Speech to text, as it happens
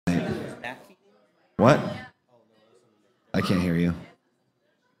What? I can't hear you.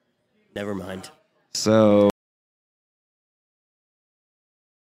 Never mind. So...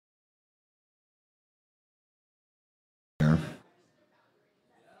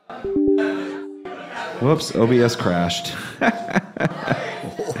 Whoops, OBS crashed.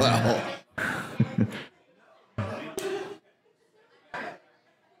 Wow.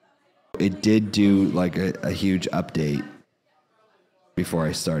 It did do like a huge update before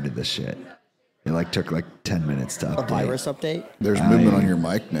I started this shit. It like took like 10 minutes to update. A virus update? There's movement on your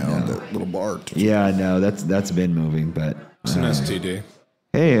mic now, that little bar. Yeah, no, that's been moving, but... It's an STD.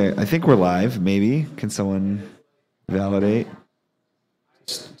 Hey, I think we're live, maybe. Can someone validate?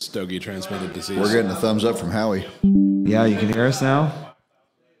 Stogie transmitted disease. We're getting a thumbs up from Howie. Yeah, you can hear us now?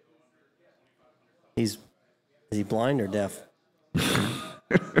 Is he blind or deaf?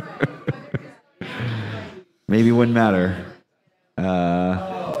 Maybe wouldn't matter.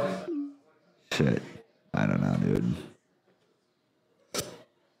 Shit. I don't know, dude.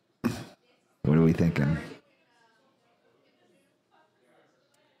 What are we thinking?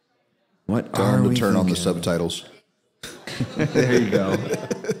 What Tell are him we to turn on the thinking? subtitles. There you go.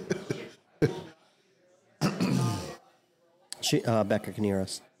 Becca can hear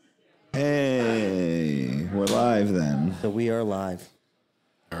us. Hey, we're live then. So we are live.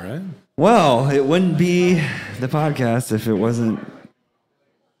 All right. Well, it wouldn't be the podcast if it wasn't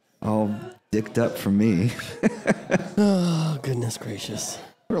all dicked up from me. Oh, goodness gracious.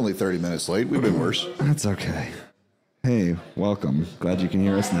 We're only 30 minutes late. We've been worse. That's okay. Hey, welcome. Glad you can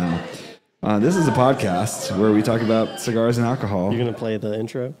hear us now. This is a podcast where we talk about cigars and alcohol. You're going to play the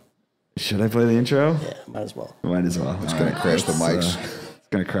intro? Should I play the intro? Yeah, might as well. Might as well. It's going to crash the mics. It's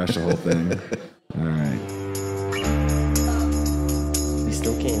going to crash the whole thing. All right. We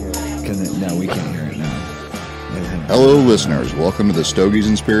still can't hear it. No, we can't hear it now. Hello, listeners. Welcome to the Stogies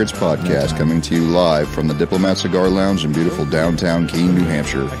and Spirits podcast, coming to you live from the Diplomat Cigar Lounge in beautiful downtown Keene, New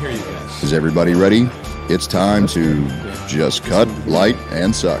Hampshire. I hear you guys. Is everybody ready? It's time to just cut, light,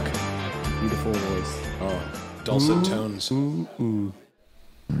 and suck. Beautiful voice. Oh, dulcet tones. All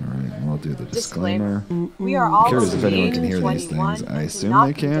right, we'll do the disclaimer. We are all Curious if anyone can age hear these 21 things. I and do assume not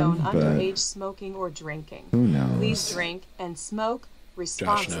they can, condone but underage smoking or drinking. who knows? Please drink and smoke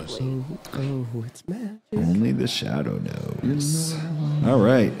responsibly. Oh, it's magic. Only the shadow knows. All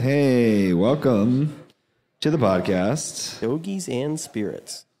right. Hey, welcome to the podcast. Stogies and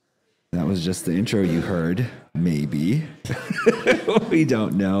spirits. That was just the intro you heard, maybe. We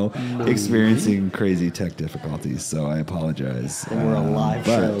don't know. Experiencing crazy tech difficulties, so I apologize. And we're a live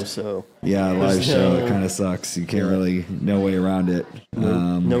but- show, so Yeah, a live There's show. no- It kind of sucks. You can't really, no way around it.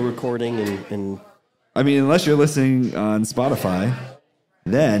 no recording and I mean, unless you're listening on Spotify,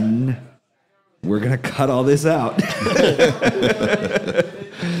 then we're going to cut all this out.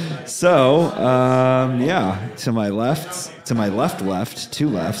 So, yeah, to my left, two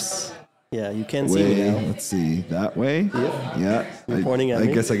lefts. yeah, you can see me Way, now. let's see, that way? Yep. Yeah. You're pointing at I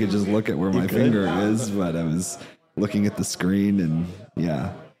me? guess I could just look at where my could. finger is, but I was looking at the screen and,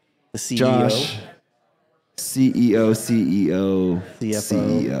 yeah. The CEO. Josh, CEO, CFO.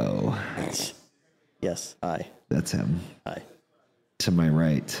 CEO. Yes, hi. That's him. Hi. To my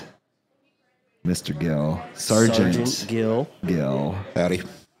right, Mr. Gill. Sergeant Gill. Gill. Howdy.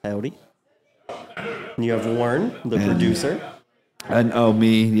 Howdy. And you have Warren, the And- producer. And oh,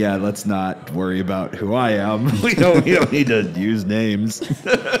 me, yeah, let's not worry about who I am. We don't need to use names.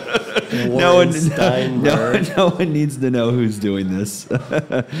 No one needs to know who's doing this.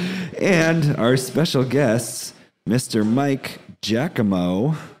 And our special guest, Mr. Mike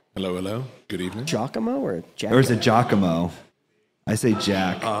Giacomo. Hello, hello. Good evening. Giacomo or Jack? Or is it Giacomo? I say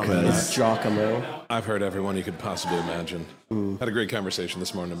Jack because Giacomo. I've heard everyone you could possibly imagine. Had a great conversation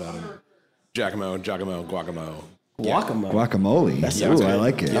this morning about him. Giacomo, Guacamo. Guacamo. guacamole. Ooh, I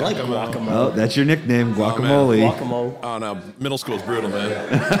like it. I like guacamo. Oh, that's your nickname, guacamole. Guacamo. Oh, no. Middle school's brutal, man.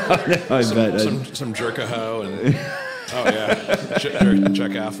 I bet. Some jerkaho and... Oh, yeah.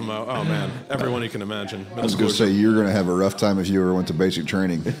 Jackafamo. Oh, man. Everyone you can imagine. I was going to say, you're going to have a rough time if you ever went to basic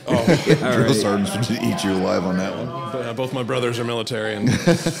training. Oh, Drill sergeants would eat you alive on that one. both my brothers are military, and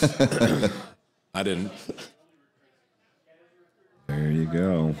I didn't. There you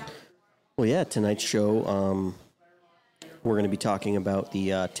go. Well, yeah, tonight's show, we're going to be talking about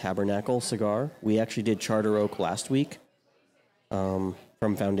the Tabernacle cigar. We actually did Charter Oak last week from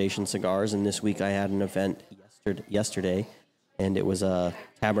Foundation Cigars, and this week I had an event yesterday, and it was a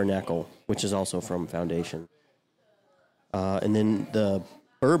Tabernacle, which is also from Foundation. And then the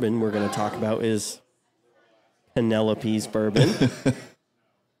bourbon we're going to talk about is Penelope's bourbon.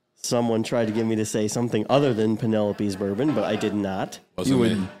 Someone tried to get me to say something other than Penelope's bourbon, but I did not. Wasn't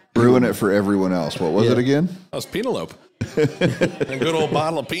me. ruin it for everyone else. What was it again? That was Penelope. A good old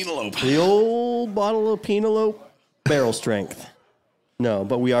bottle of Penelope. The old bottle of Penelope, barrel strength. No,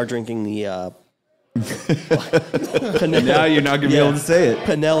 but we are drinking the Now you're not going to be able to say it.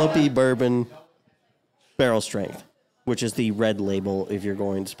 Penelope Bourbon barrel strength, which is the red label if you're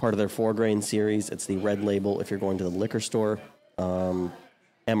going. It's part of their 4-grain series. It's the red label if you're going to the liquor store.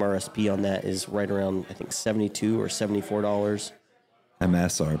 MRSP on that is right around, I think, $72 or $74.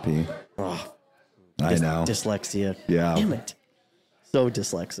 MSRP. Oh, I know. Dyslexia. Yeah. Damn it. So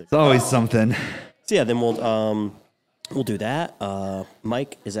dyslexic. It's always something. So yeah, then we'll do that.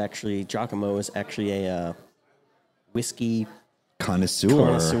 Mike is actually, Giacomo is actually a whiskey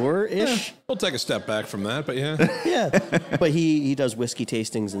connoisseur-ish. We'll take a step back from that, but yeah. Yeah, but he does whiskey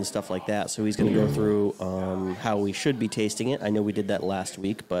tastings and stuff like that. So he's going to go through how we should be tasting it. I know we did that last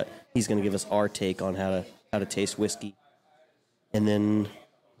week, but he's going to give us our take on how to taste whiskey, and then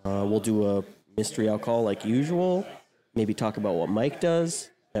we'll do a mystery alcohol like usual. Maybe talk about what Mike does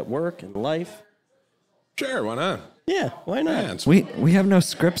at work and life. Sure, why not? Yeah, why not? Yeah, We have no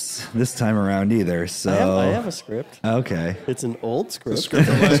scripts this time around either, so... I have a script. Okay. It's an old script. the script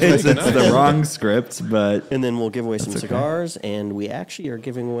from last week. It's the wrong script, but... And then we'll give away some cigars, and we actually are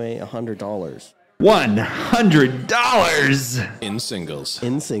giving away $100 $100! In singles.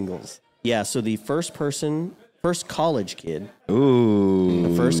 in singles. Yeah, so the first college kid, Ooh.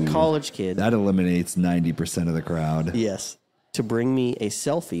 the first college kid, That eliminates 90% of the crowd. yes, to bring me a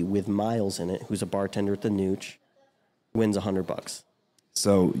selfie with Miles in it, who's a bartender at the Nooch, wins $100.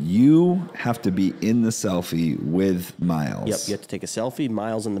 So you have to be in the selfie with Miles. Yep, you have to take a selfie.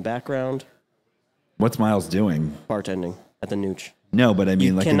 Miles in the background, What's Miles doing? bartending at the Nooch. No, but I mean,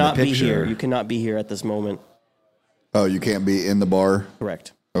 You like in the cannot be picture. here. You cannot be here at this moment. Oh, you can't be in the bar?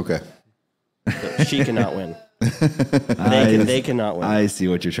 Correct. Okay. So she cannot win. They cannot win. I see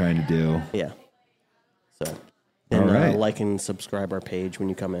what you're trying to do. Yeah. So, and All right. like and subscribe our page when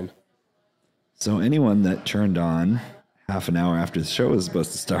you come in. So anyone that turned on half an hour after the show was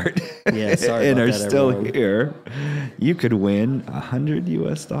supposed to start Yeah, sorry and about are that, still everyone. here, you could win $100.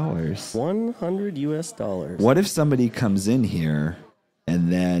 $100. What if somebody comes in here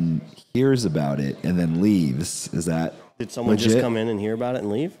and then hears about it and then leaves? Is that Did someone legit? just come in and hear about it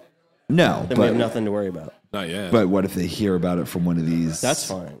and leave? No, Then we have but, nothing to worry about. Not yet. but what if they hear about it from one of these That's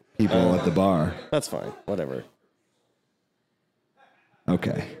fine. people at the bar? That's fine. Whatever.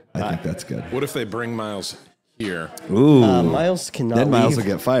 Okay, I think that's good. What if they bring Miles here? Ooh, Miles cannot then Miles leave.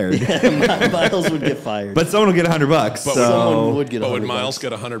 will get fired. Miles would get fired. But someone will get $100. But So someone would get But would $100 Miles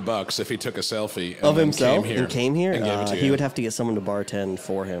get $100 if he took a selfie and of then himself came here and came here. and gave it to He you? would have to get someone to bartend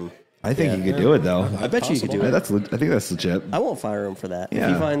for him. I think you could do it though. I bet you could do Yeah, it. I think that's legit. I won't fire him for that. If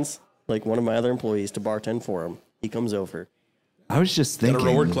Yeah. he finds like one of my other employees to bartend for him, he comes over. I was just Gotta thinking,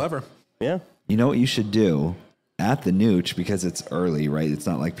 reward clever. Yeah. you know what you should do at the Nooch, because it's early, right? It's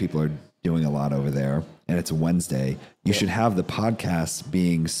not like people are doing a lot over there, and it's a Wednesday. You should have the podcast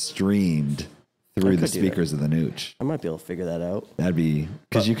being streamed through the could do that. speakers of the Nooch. I might be able to figure that out. That'd be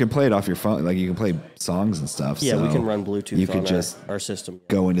because you can play it off your phone, like you can play songs and stuff. Yeah, we so can run Bluetooth You on could just our system.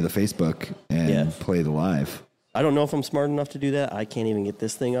 go into the Facebook and Yeah. play the live. I don't know if I'm smart enough to do that. I can't even get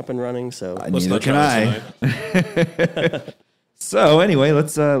this thing up and running. So Let's Neither not can try I. this tonight. So anyway,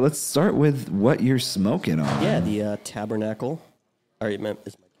 let's start with what you're smoking on. yeah, the Tabernacle. All right,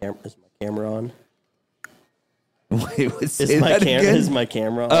 is my camera on? Wait, say Is my that again? is my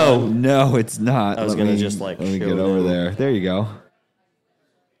camera on? Oh no, it's not. I was Let gonna me- just, like, let me show get over them. there. There you go.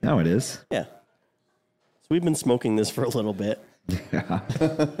 Now it is. Yeah. So we've been smoking this for a little bit.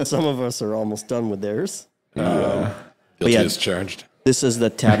 Some of us are almost done with theirs. Guilty yeah. as charged. This is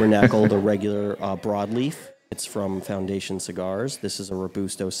the Tabernacle, the regular broadleaf. It's from Foundation Cigars. This is a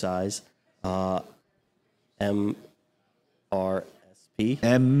Robusto size. MRSP.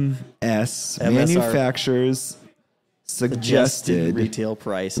 MS manufacturers suggested retail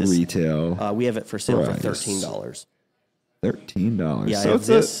prices. retail We have it for sale for price. $13. $13. Yeah, I so have it's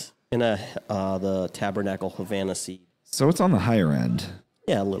this in the Tabernacle Havana Seed. so it's on the higher end.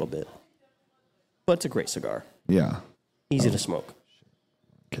 Yeah, a little bit. But it's a great cigar. Yeah. Easy to smoke.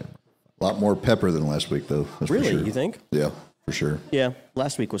 Okay. A lot more pepper than last week, though. That's Really, for sure. you think? Yeah, for sure. Yeah,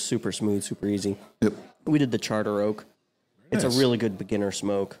 last week was super smooth, super easy. Yep. We did the Charter Oak. It's nice. a really good beginner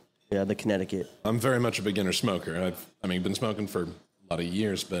smoke. Yeah, the Connecticut. I'm very much a beginner smoker. I've been smoking for a lot of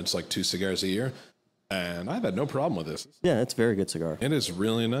years, but it's like 2 cigars a year, and I've had no problem with this. Yeah, it's a very good cigar. It is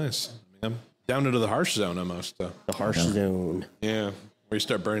really nice. I mean, I'm down into the harsh zone almost. The harsh zone. Yeah, where you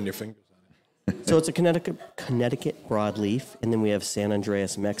start burning your fingers on it. So it's a Connecticut broadleaf, and then we have San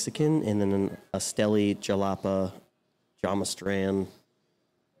Andreas Mexican, and then a Steli Jalapa Jamastran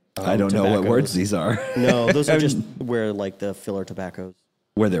I don't know what words these are. No, those are just where like the filler tobaccos.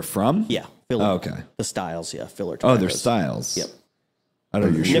 Where they're from? Yeah, filler. Oh, okay. The styles, yeah, filler tobaccos. Oh, they're styles. Yep. I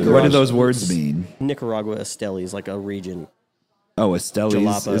don't know. Nicaragua- What do those words mean? Nicaragua Esteli is like a region. Oh, Estelis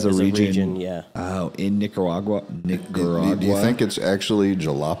Jalapa is a region. Yeah. Oh, in Nicaragua. Do you think it's actually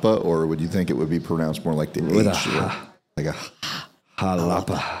jalapa, or would you think it would be pronounced more like the With a H? Like a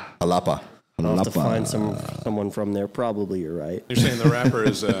Jalapa. jalapa. I'll have to find someone from there. Probably you're right. You're saying the rapper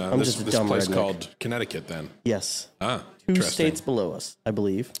is this just a dumb place redneck. called Connecticut then? Yes. Ah, 2 interesting. states below us, I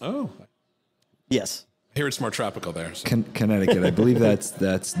believe. Oh, Yes. I hear it's more tropical there. So. Connecticut. I believe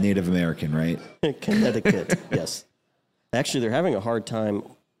that's Native American, right? Connecticut. Yes. Actually, they're having a hard time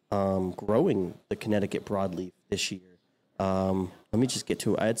growing the Connecticut broadleaf this year. Let me just get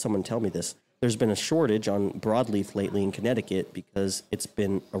to it. I had someone tell me this. There's been a shortage on broadleaf lately in Connecticut because it's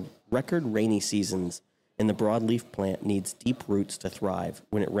been a record rainy seasons, and the broadleaf plant needs deep roots to thrive.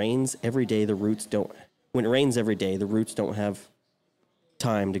 When it rains every day, the roots don't. When it rains every day, the roots don't have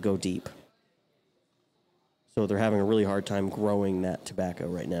time to go deep. So they're having a really hard time growing that tobacco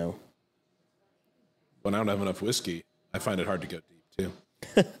right now. When I don't have enough whiskey, I find it hard to go deep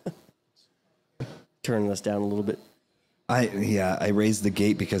too. Turning us down a little bit. I raised the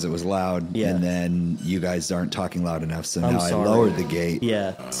gate because it was loud, Yeah. and then you guys aren't talking loud enough, so I'm now I sorry. lowered the gate.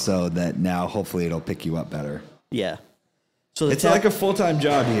 Yeah. So that now hopefully it'll pick you up better. Yeah. So the It's like a full-time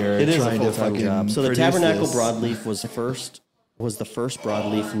job here. It is a trying to full-time fucking job. So the produce Tabernacle this. broadleaf was the first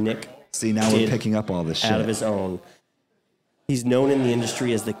broadleaf Nick See, now we're did picking up all this shit. out of his own. He's known in the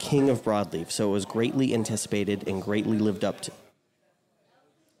industry as the king of broadleaf, so it was greatly anticipated and greatly lived up to.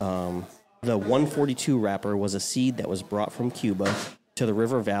 The 142 wrapper was a seed that was brought from Cuba to the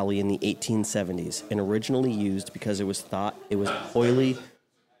river valley in the 1870s and originally used because it was thought it was oily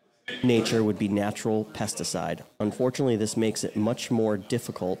nature would be natural pesticide. Unfortunately, this makes it much more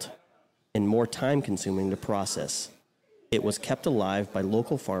difficult and more time consuming to process. It was kept alive by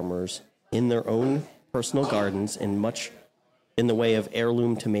local farmers in their own personal gardens and much in the way of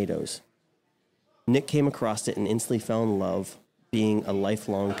heirloom tomatoes. Nick came across it and instantly fell in love, being a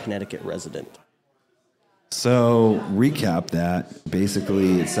lifelong Connecticut resident. So recap that.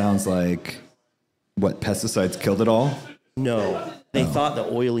 Basically, it sounds like what pesticides killed it all. No, they thought the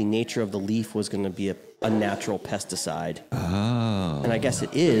oily nature of the leaf was going to be a natural pesticide. Oh, And I guess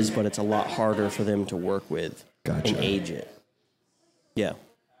it is, but it's a lot harder for them to work with Gotcha. and age it. Yeah.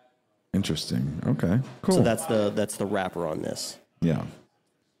 interesting. Okay, cool. So that's the wrapper on this. Yeah.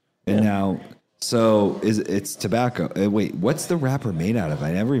 And now, so it's tobacco. Wait, what's the wrapper made out of?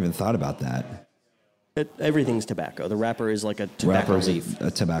 I never even thought about that. Everything's tobacco. The wrapper is like a tobacco Wrapper's leaf. a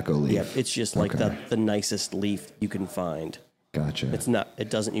tobacco leaf. Yeah, it's just like Okay. the nicest leaf you can find. Gotcha. It's not. It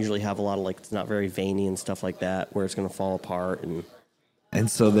doesn't usually have a lot of it's not very veiny and stuff like that, where it's going to fall apart. And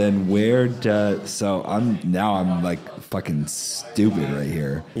so then so I'm like fucking stupid right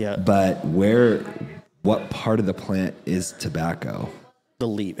here. Yeah. But what part of the plant is tobacco? The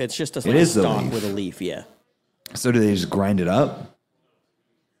leaf. It's just a It is the stalk leaf. with a leaf. Yeah. So do they just grind it up?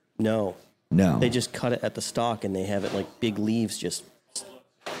 No. No. They just cut it at the stalk and they have it like big leaves just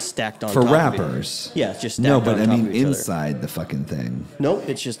stacked on For top of wrappers. it. Yeah, it's just stacked No, on but I top mean of each other. inside the fucking thing. Nope,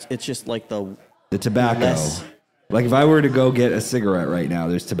 it's just like the Tobacco. Less- Like if I were to go get a cigarette right now,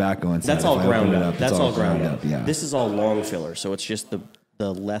 there's tobacco inside. that's all If I open ground it up. it's That's all ground up. Yeah. This is all long filler, so it's just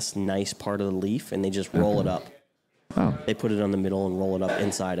the less nice part of the leaf, and they just roll it up. Oh. They put it on the middle and roll it up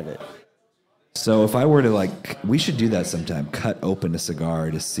inside of it. So if I were to we should do that sometime. Cut open a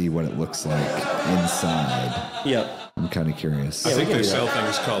cigar to see what it looks like inside. Yep. I'm kind of curious. I think can they do sell that.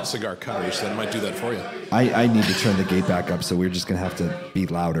 things called cigar cutters that might do that for you. I need to turn the gate back up, so we're just gonna have to be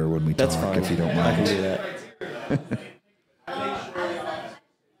louder when we That's talk, fine. if you don't I can mind. do that.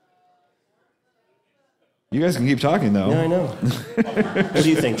 You guys can keep talking though. Yeah, I know. What do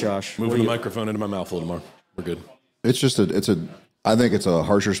you think, Josh? Moving What the do you- microphone into my mouth a little more. We're good. It's just I think it's a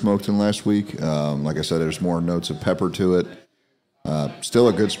harsher smoke than last week. Like I said, there's more notes of pepper to it. Still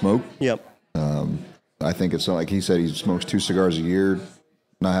a good smoke. Yep. I think it's like he said, he smokes 2 cigars a year,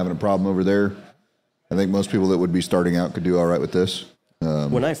 not having a problem over there. I think most people that would be starting out could do all right with this.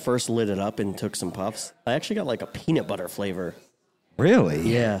 When I first lit it up and took some puffs, I actually got like a peanut butter flavor. Really?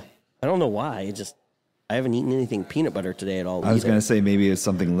 Yeah. I don't know why. I haven't eaten anything peanut butter today at all. I was either. gonna say maybe it's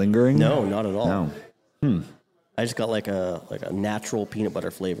something lingering. No, not at all. No. I just got like a natural peanut butter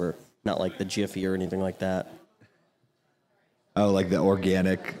flavor, not like the Jiffy or anything like that. Oh, like the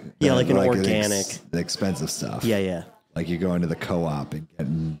organic. Yeah, like an the organic. the expensive stuff. Yeah, yeah. Like you go into the co-op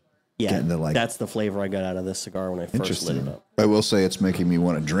and Yeah, getting the that's the flavor I got out of this cigar when I first lit it Interesting. up. I will say it's making me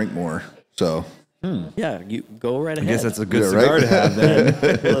want to drink more. So Yeah, you go right ahead. I guess that's a good cigar to have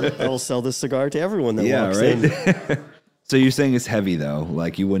then. I will sell this cigar to everyone that walks in. So you're saying it's heavy though?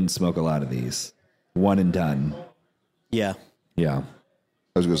 Like you wouldn't smoke a lot of these, one and done. Yeah. Yeah.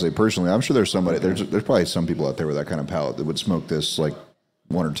 I was going to say, personally, I'm sure there's probably some people out there with that kind of palate that would smoke this like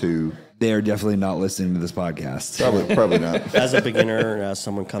one or two. They are definitely not listening to this podcast. Probably not. As a beginner, as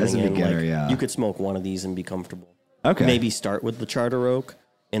someone coming As a in, beginner, yeah. you could smoke one of these and be comfortable. Okay. Maybe start with the Charter Oak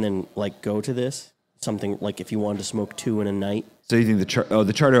and then like go to this. Something like if you wanted to smoke 2 in a night. So you think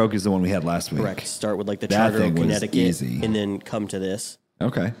the Charter Oak is the one we had last week? Correct. Start with like the That Charter thing Oak was Connecticut easy. and then come to this.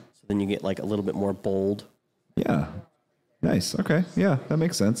 Okay. So then you get like a little bit more bold. Yeah. Nice. Okay. Yeah, that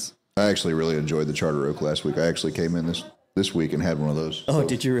makes sense. I actually really enjoyed the Charter Oak last week. I actually came in this week and had one of those. Oh,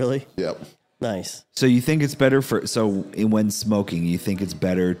 did you really? Yep. Nice. So you think it's better when smoking, you think it's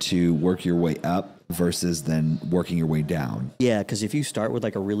better to work your way up versus then working your way down? Yeah, because if you start with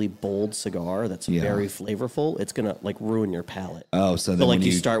like a really bold cigar that's very flavorful, it's gonna like ruin your palate. Oh, so then like when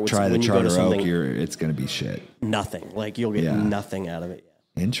you you start with try the when you go to Charter Oak, something- it's going to be shit. Nothing. Like you'll get nothing out of it.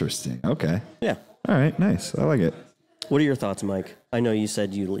 Interesting. Okay. Yeah. All right. Nice. I like it. What are your thoughts, Mike? I know you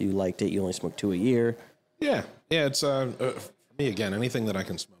said you liked it. You only smoke 2 a year. Yeah. It's for me again. Anything that I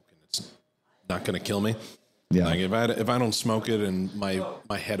can smoke and it's not going to kill me. Yeah. Like if I don't smoke it and my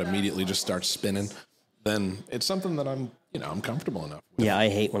head immediately just starts spinning, then it's something that I'm comfortable enough with. Yeah, I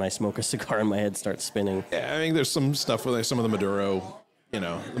hate when I smoke a cigar and my head starts spinning. Yeah, I mean, there's some stuff with some of the Maduro, the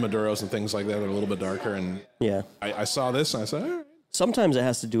Maduros and things like that are a little bit darker. And Yeah. I saw this and I said, all right. Sometimes it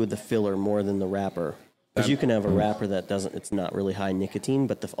has to do with the filler more than the wrapper. Because you can have a wrapper that it's not really high nicotine,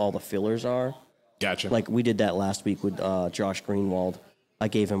 but all the fillers are. Gotcha. Like we did that last week with Josh Greenwald. I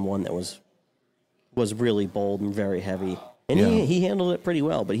gave him one that was really bold and very heavy. And he handled it pretty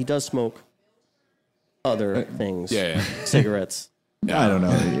well, but he does smoke other things. Yeah. Cigarettes. I don't know.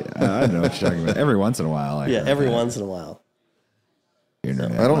 I don't know what you're talking about. Every once in a while. Every once in a while.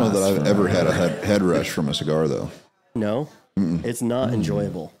 Internet I don't know that I've blasphemy. ever had a head rush from a cigar, though. No? It's not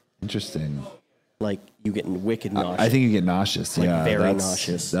enjoyable. Interesting. Like you get wicked nauseous. I think you get nauseous. Like, yeah, very that's,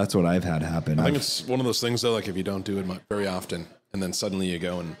 nauseous. That's what I've had happen. I think it's one of those things though, like if you don't do it very often, and then suddenly you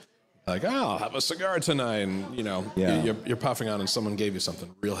go and like, I'll have a cigar tonight, and you're puffing on, and someone gave you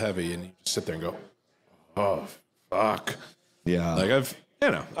something real heavy, and you just sit there and go, oh fuck. Yeah.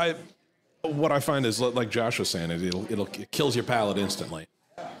 Like what I find is like Josh was saying, it kills your palate instantly,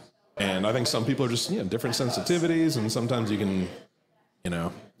 and I think some people are just different sensitivities, and sometimes you can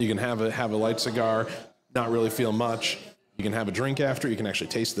have a light cigar, not really feel much. You can have a drink after. You can actually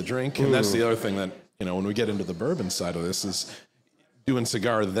taste the drink. And that's the other thing that, when we get into the bourbon side of this is doing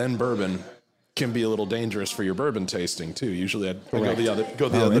cigar then bourbon can be a little dangerous for your bourbon tasting too. Usually I go the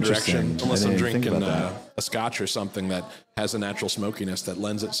other direction unless I'm drinking a scotch or something that has a natural smokiness that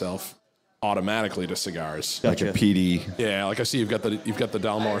lends itself automatically to cigars. like a PD. Yeah, like I see you've got the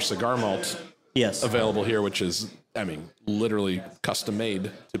Dalmore cigar malt available here, which is, literally custom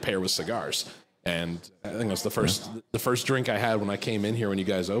made to pair with cigars. And I think it was the first drink I had when I came in here when you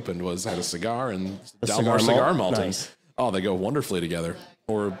guys opened had a cigar and Dalmore cigar malt. Nice. And, they go wonderfully together.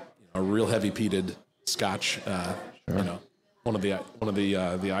 Or a real heavy peated scotch. One of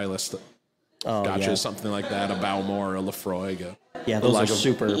the Isles scotches, something like that. A Bowmore, a Lafroig. Those are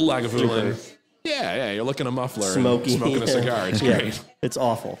super Lagavulin. super Yeah. You're looking a muffler smoky. and smoking a cigar. It's great. It's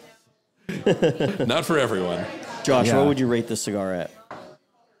awful. Not for everyone. Josh, what would you rate this cigar at?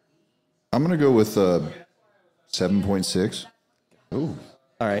 I'm going to go with 7.6. Ooh.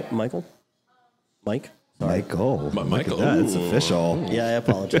 All right, Michael? Mike? Michael. Michael. That's official. Yeah, I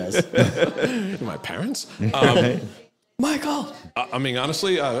apologize. My parents? Michael! I mean,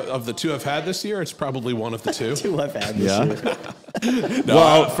 honestly, of the two I've had this year, it's probably one of the two. Two I've had this year.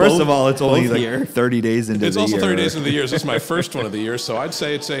 Well, first of all, it's only both like here. 30 days into It's the also year. 30 days into the year. This is my first one of the year, so I'd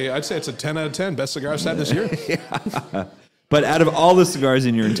say it's a 10 out of 10 best cigar I've had this year. But out of all the cigars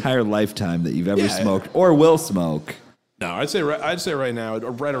in your entire lifetime that you've ever smoked or will smoke, No, I'd say right now,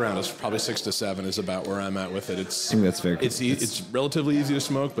 right around it's probably 6 to 7 is about where I'm at with it. I think that's fair. It's relatively easy to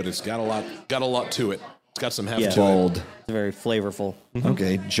smoke, but it's got a lot to it. It's got some heft to it. bold. It's very flavorful.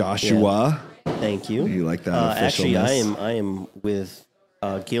 Okay, Joshua. Thank you. You like that Actually, officialness? I am with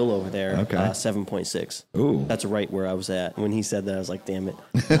Gil over there. Okay. 7.6. Ooh. That's right where I was at. When he said that, I was like, damn it.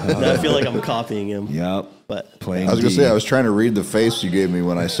 Now I feel like I'm copying him. Yep. But Playing I was going D. to say, I was trying to read the face you gave me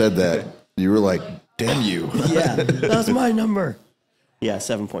when I said that. You were like, damn you. yeah, that's my number. Yeah,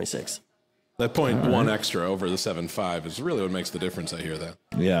 7.6. That 0.1 extra over the 7.5 is really what makes the difference. I hear that.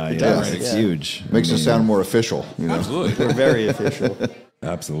 Yeah, does. It's Yeah. huge. Makes it sound more official. Absolutely. We're very official.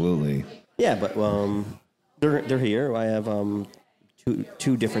 Absolutely. Yeah, but they're here. I have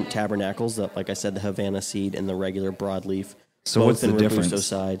two different tabernacles. Like I said, the Havana seed and the regular broadleaf. So what's the difference?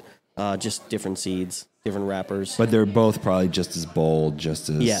 Robusto side, just different seeds, different wrappers. But they're both probably just as bold, just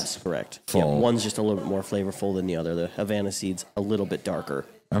as yes, correct. full. Yeah, one's just a little bit more flavorful than the other. The Havana seed's a little bit darker.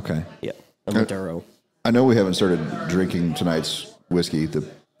 Okay. Yeah, the Maduro. I know we haven't started drinking tonight's whiskey, the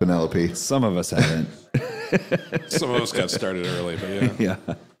Penelope. Some of us haven't. Some of us got started early, but yeah.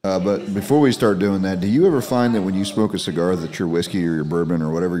 Yeah. But before we start doing that, do you ever find that when you smoke a cigar that your whiskey or your bourbon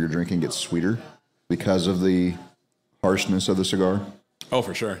or whatever you're drinking gets sweeter because of the harshness of the cigar? Oh,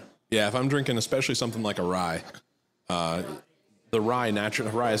 for sure. Yeah, if I'm drinking especially something like a rye, the rye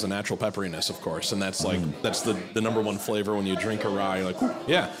is a natural pepperiness, of course, and that's that's the number one flavor when you drink a rye. You're like,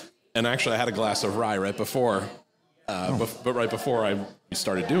 yeah. And actually, I had a glass of rye right before, but right before I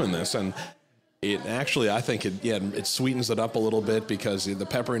started doing this, and it actually, I think it sweetens it up a little bit because the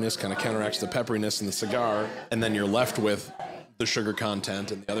pepperiness kind of counteracts the pepperiness in the cigar, and then you're left with the sugar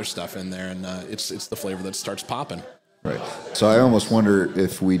content and the other stuff in there, and it's the flavor that starts popping. Right. So I almost wonder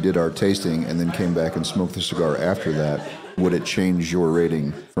if we did our tasting and then came back and smoked the cigar after that, would it change your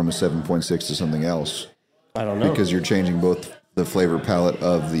rating from a 7.6 to something else? I don't know. Because you're changing both the flavor palette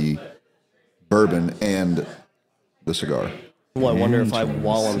of the bourbon and the cigar. Well, I wonder if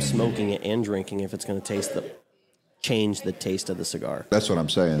while I'm smoking it and drinking, if it's going to change the taste of the cigar. That's what I'm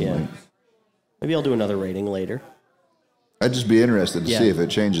saying. Yeah. Like, Maybe I'll do another rating later. I'd just be interested to see if it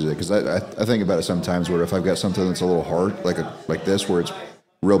changes it, because I think about it sometimes where if I've got something that's a little hard, like this, where it's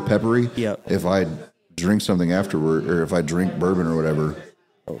real peppery, if I drink something afterward, or if I drink bourbon or whatever,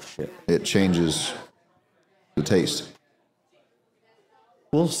 it changes the taste.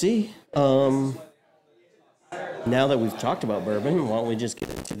 We'll see. Now that we've talked about bourbon, why don't we just get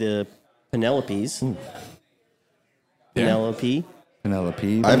into the Penelopes? Penelope.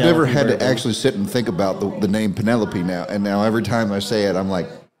 I've never had to actually sit and think about the name Penelope now, and now every time I say it, I'm like,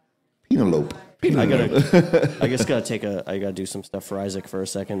 Penelope. I gotta do some stuff for Isaac for a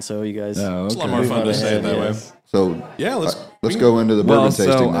second. So you guys, It's a lot more fun to say it that way. So yeah, let's go into the bourbon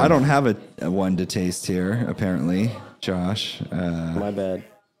tasting. So then. I don't have a one to taste here. Apparently, Josh. My bad.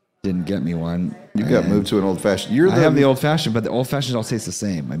 Didn't get me one. You got moved to an old fashioned. I have the old fashioned, but the old fashions all taste the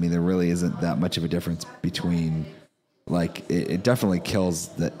same. I mean, there really isn't that much of a difference between. Like it definitely kills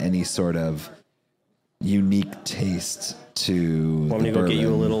any sort of unique taste to. Want me to go get you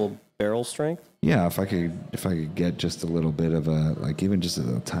a little barrel strength? Yeah, if I could get just a little bit of even just a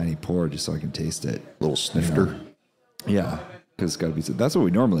little tiny pour, just so I can taste it. A little snifter. Yeah, because it's got to be. That's what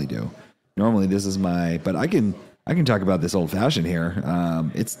we normally do. Normally, this is but I can talk about this old fashioned here.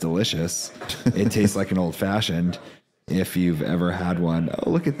 It's delicious. It tastes like an old fashioned. If you've ever had one,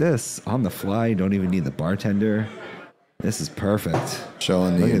 look at this on the fly. You don't even need the bartender. This is perfect.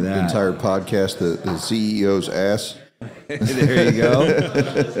 Showing the entire podcast the CEO's ass. There you go.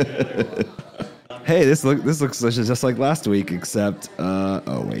 Hey, this looks delicious just like last week, except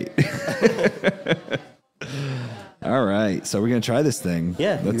wait. All right, so we're gonna try this thing.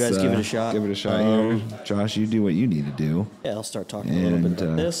 Yeah, you guys give it a shot. Give it a shot here. Josh, you do what you need to do. Yeah, I'll start talking a little bit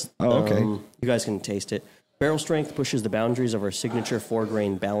about this. Oh, okay. You guys can taste it. Barrel strength pushes the boundaries of our signature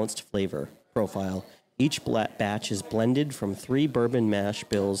 4-grain balanced flavor profile. Each batch is blended from 3 bourbon mash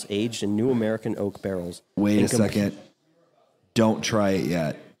bills aged in new American oak barrels. Wait a second. Don't try it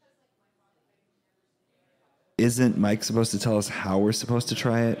yet. Isn't Mike supposed to tell us how we're supposed to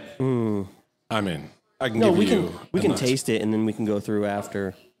try it? I mean, I can give you. We can taste it, and then we can go through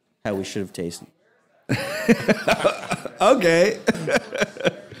after how we should have tasted. Okay.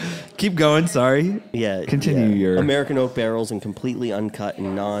 Keep going. Sorry. Yeah. Continue your American oak barrels and completely uncut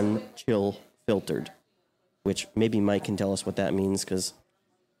and non-chill filtered. Which maybe Mike can tell us what that means, because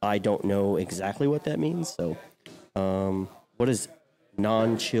I don't know exactly what that means. So, what does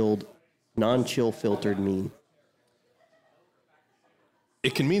non-chill filtered mean?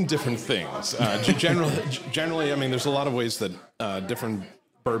 It can mean different things. Generally, I mean, there's a lot of ways that different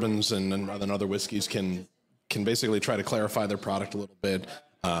bourbons and other whiskeys can basically try to clarify their product a little bit.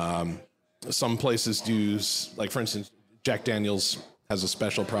 Some places do, like for instance, Jack Daniel's has a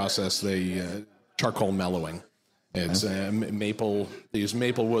special process. They charcoal mellowing. It's maple. They use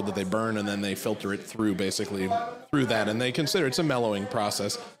maple wood that they burn, and then they filter it through that, and they consider it's a mellowing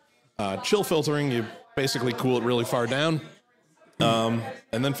process. Chill filtering, you basically cool it really far down, and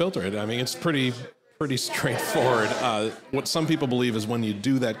then filter it. I mean, it's pretty straightforward. What some people believe is when you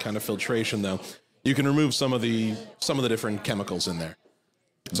do that kind of filtration, though, you can remove some of the different chemicals in there.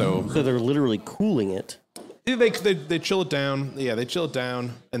 So they're literally cooling it. They chill it down. Yeah, they chill it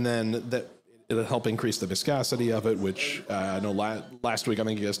down, and then it'll help increase the viscosity of it, which I know last week I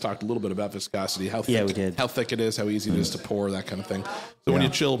think you guys talked a little bit about viscosity, how thick, we did. how thick it is, how easy it is to pour, that kind of thing. So when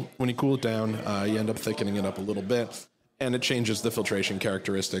you cool it down, you end up thickening it up a little bit, and it changes the filtration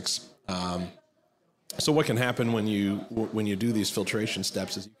characteristics. So what can happen when you do these filtration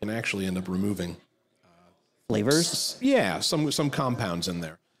steps is you can actually end up removing flavors. Yeah, some compounds in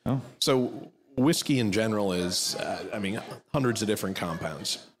there. Oh. So whiskey in general is, hundreds of different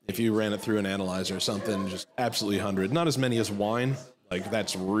compounds. If you ran it through an analyzer or something, just absolutely 100. Not as many as wine. Like,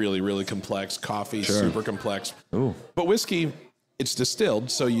 that's really, really complex. Coffee, super complex. Ooh. But whiskey, it's distilled,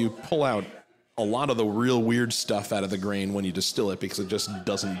 so you pull out a lot of the real weird stuff out of the grain when you distill it because it just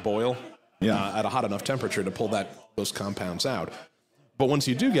doesn't boil at a hot enough temperature to pull those compounds out. But once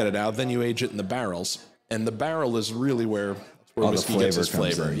you do get it out, then you age it in the barrels. And the barrel is really where whiskey gets its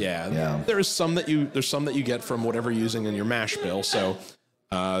flavor. Yeah. There's some that you get from whatever you're using in your mash bill. So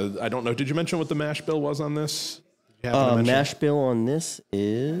I don't know. Did you mention what the mash bill was on this? Mash bill on this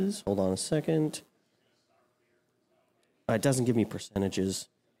is, hold on a second. It doesn't give me percentages.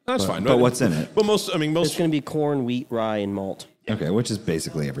 That's fine. But what's in it? But most it's going to be corn, wheat, rye, and malt. Okay, which is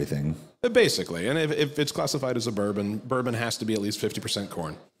basically everything. Basically, and if it's classified as a bourbon has to be at least 50%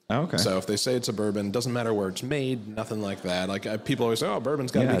 corn. Okay. So if they say it's a bourbon, doesn't matter where it's made, nothing like that. Like people always say, "Oh,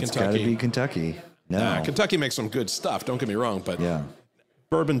 bourbon's got to be Kentucky." It's got to be Kentucky. No, Kentucky makes some good stuff. Don't get me wrong, but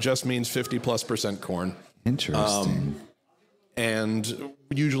bourbon just means 50+% corn. Interesting. And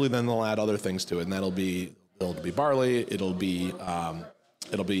usually, then they'll add other things to it, and it'll be barley. It'll be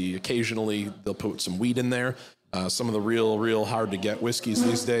occasionally they'll put some wheat in there. Some of the real hard to get whiskeys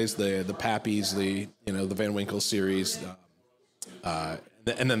these days, the Pappies, the Van Winkle series.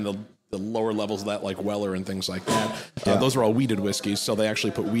 And then the lower levels of that, like Weller and things like that, those are all wheated whiskeys, so they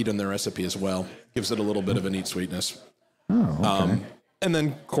actually put wheat in their recipe as well. Gives it a little bit of a neat sweetness. Oh, okay. And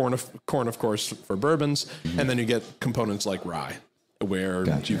then corn, of course, for bourbons, and then you get components like rye, where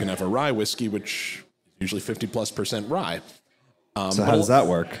you can have a rye whiskey, which is usually 50+% rye. So how does that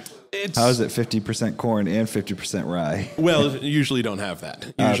work? How is it 50% corn and 50% rye? Well, usually you don't have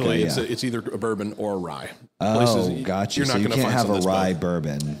that. Usually it's either a bourbon or a rye. Oh, gotcha. So you can't have a rye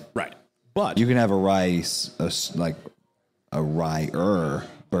bourbon. Right. But you can have a rye, like a rye-er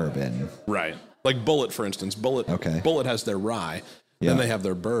bourbon. Right. Like Bullet, for instance. Bullet has their rye. Then they have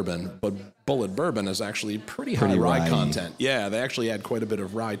their bourbon. But Bullet bourbon is actually pretty high rye content. Yeah, they actually add quite a bit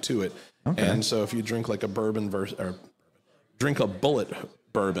of rye to it. Okay. And so if you drink like a bourbon or drink a Bullet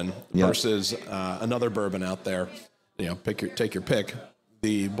bourbon versus another bourbon out there, take your pick.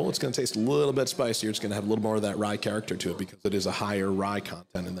 The Bullet's going to taste a little bit spicier. It's going to have a little more of that rye character to it because it is a higher rye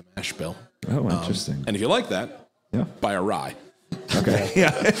content in the mash bill. Oh, interesting. And if you like that, buy a rye. Okay.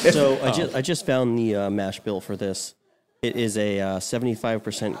 So I just found the mash bill for this. It is a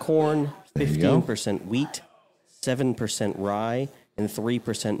 75% corn, 15% wheat, 7% rye, and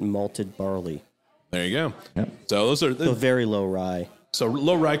 3% malted barley. There you go. Yep. So those are very low rye. So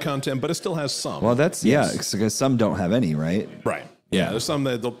low rye content, but it still has some. Well, that's because some don't have any, right? Right. Yeah, there's some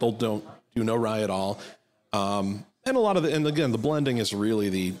that they'll don't do no rye at all, and a lot of and again, the blending is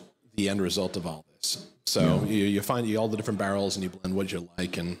really the end result of all this. So you find all the different barrels and you blend what you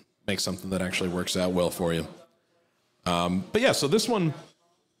like and make something that actually works out well for you. But so this one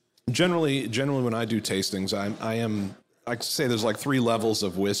generally when I do tastings, I say there's like 3 levels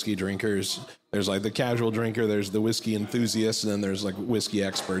of whiskey drinkers. There's like the casual drinker, there's the whiskey enthusiast, and then there's like whiskey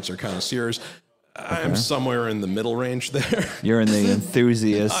experts or connoisseurs. Okay. I'm somewhere in the middle range there. You're in the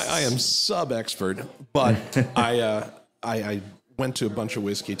enthusiast. I am sub-expert, but I went to a bunch of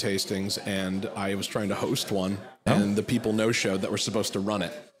whiskey tastings, and I was trying to host one, and the people no-showed that were supposed to run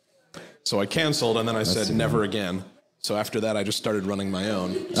it. So I canceled, and then I said, never again. So after that, I just started running my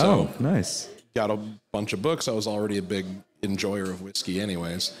own. So nice. Got a bunch of books. I was already a big enjoyer of whiskey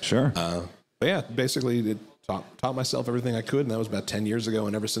anyways. Sure. But basically it taught myself everything I could, and that was about 10 years ago,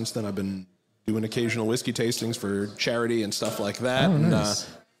 and ever since then I've been doing occasional whiskey tastings for charity and stuff like that. Oh, nice.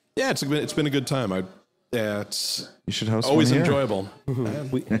 And it's been a good time. You should host always one here. Enjoyable.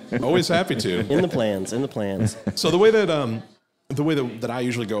 Always happy to. In the plans. So the way that I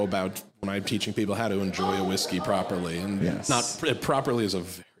usually go about when I'm teaching people how to enjoy a whiskey properly, and not properly is a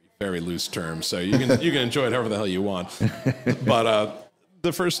very, very loose term, so you can enjoy it however the hell you want. But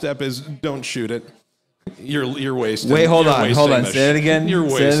the first step is don't shoot it. You're wasting. Wait, hold on. Say it again.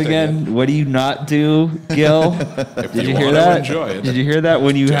 Say it again. What do you not do, Gil? Did you hear that? Enjoy it. Did you hear that?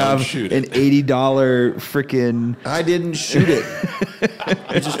 When you have an $80 freaking, I didn't shoot it.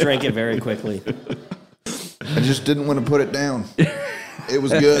 I just drank it very quickly. I just didn't want to put it down. It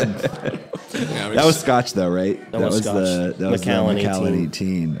was good. That was Scotch, though, right? That was Scotch. The Macallan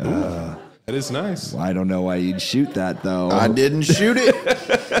 18. It is nice. Well, I don't know why you'd shoot that, though. I didn't shoot it.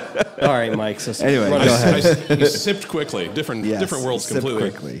 All right, Mike. So Anyway, go ahead. You sipped quickly. Different worlds sip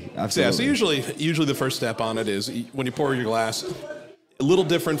completely. quickly. So, Absolutely. so usually the first step on it is when you pour your glass. A little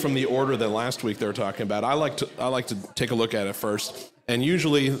different from the order that last week they were talking about. I like to take a look at it first. And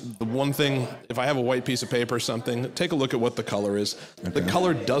usually the one thing, if I have a white piece of paper or something, take a look at what the color is. Okay. The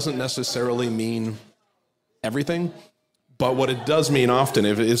color doesn't necessarily mean everything. But what it does mean often,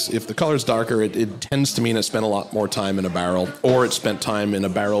 if the color's darker, it tends to mean it spent a lot more time in a barrel, or it spent time in a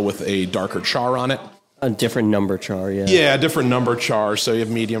barrel with a darker char on it. A different number char, yeah. Yeah, a different number char. So you have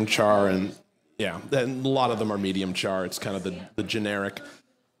medium char, and a lot of them are medium char. It's kind of the generic.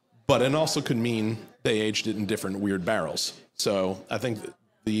 But it also could mean they aged it in different weird barrels. So I think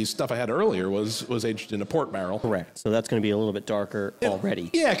the stuff I had earlier was aged in a port barrel. Correct. So that's going to be a little bit darker already.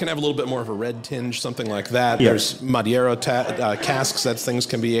 Yeah, it can have a little bit more of a red tinge, something like that. Yep. There's Madeira casks that things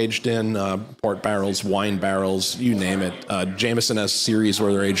can be aged in, port barrels, wine barrels, you name it. Jameson has series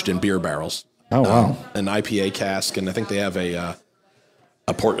where they're aged in beer barrels. Oh, wow. An IPA cask, and I think they have a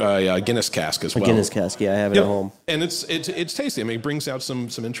Guinness cask as well. A Guinness cask, yeah, I have it at home. And it's tasty. I mean, it brings out some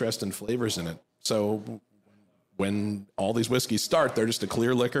interest and flavors in it. So when all these whiskeys start, they're just a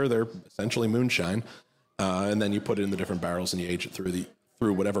clear liquor. They're essentially moonshine. And then you put it in the different barrels and you age it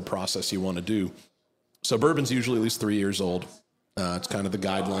through whatever process you want to do. So bourbon's usually at least 3 years old. It's kind of the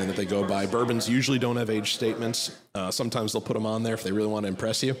guideline that they go by. Bourbons usually don't have age statements. Sometimes they'll put them on there if they really want to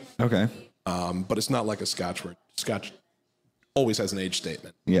impress you. Okay. But it's not like a Scotch where Scotch always has an age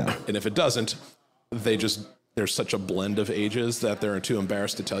statement. Yeah. And if it doesn't, there's such a blend of ages that they're too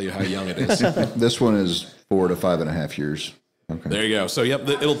embarrassed to tell you how young it is. This one is 4 to 5.5 years. Okay. There you go. So,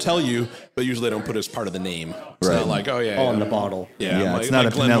 it'll tell you, but usually they don't put it as part of the name. It's not like, on the bottle. Yeah, it's not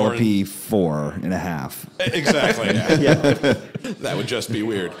a Penelope 4.5. Exactly. Yeah. That would just be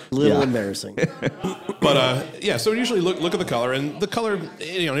weird. Little embarrassing. But so usually look at the color, and the color,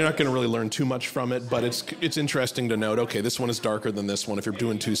 you're not going to really learn too much from it, but it's interesting to note, okay, this one is darker than this one if you're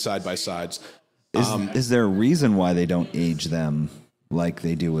doing two side by sides. Is there a reason why they don't age them like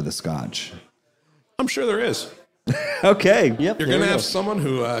they do with a Scotch? I'm sure there is. Okay. Yep. You're going to have someone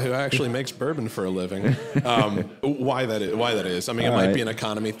who actually makes bourbon for a living. Why that is? I mean, it might be an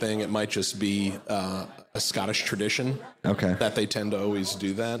economy thing. It might just be a Scottish tradition. Okay. That they tend to always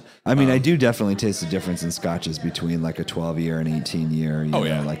do that. I mean, I do definitely taste the difference in Scotches between like a 12-year and 18-year. You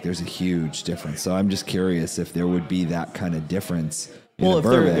know, like there's a huge difference. So I'm just curious if there would be that kind of difference. Well,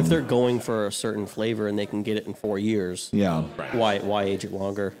 if they're going for a certain flavor and they can get it in 4 years, why age it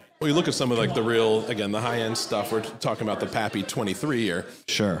longer? Well, you look at some of like the high-end stuff. We're talking about the Pappy 23 year.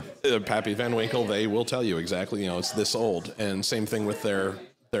 Sure. Pappy Van Winkle, they will tell you exactly, it's this old. And same thing with their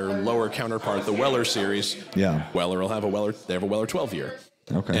lower counterpart, the Weller series. Yeah. Weller will have they have a Weller 12 year.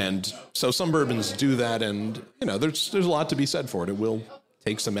 Okay. And so some bourbons do that, and there's a lot to be said for it. It will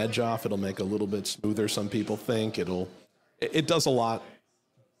take some edge off. It'll make it a little bit smoother. Some people think it does a lot.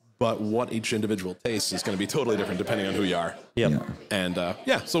 But what each individual tastes is going to be totally different depending on who you are. Yep. Yeah. And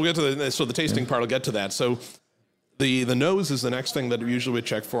so we'll get to the tasting part. I'll get to that. So the nose is the next thing that usually we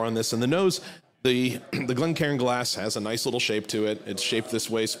check for on this. And the nose, the Glencairn glass has a nice little shape to it. It's shaped this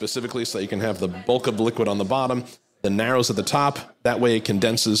way specifically so you can have the bulk of the liquid on the bottom, the narrows at the top. That way it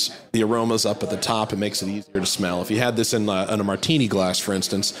condenses the aromas up at the top and makes it easier to smell. If you had this in a martini glass, for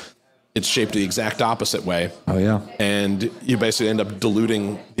instance, it's shaped the exact opposite way. Oh, yeah. And you basically end up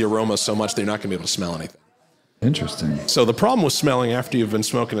diluting the aroma so much that you're not going to be able to smell anything. Interesting. So the problem with smelling after you've been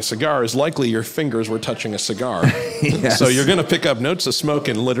smoking a cigar is likely your fingers were touching a cigar. Yes. So you're going to pick up notes of smoke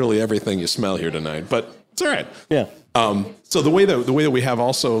in literally everything you smell here tonight. But it's all right. Yeah. So the way that we have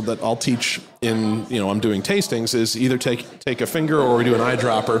also that I'll teach in, I'm doing tastings is either take a finger or we do an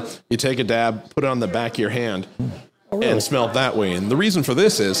eyedropper. You take a dab, put it on the back of your hand, and smell it that way. And the reason for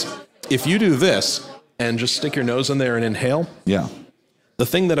this is, if you do this and just stick your nose in there and inhale, the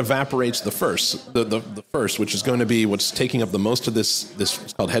thing that evaporates the first, which is going to be what's taking up the most of this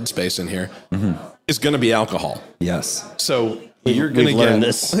it's called headspace in here, is going to be alcohol. Yes. So you're going to get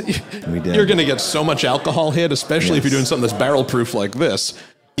this. You're going to get so much alcohol hit, especially if you're doing something that's barrel proof like this.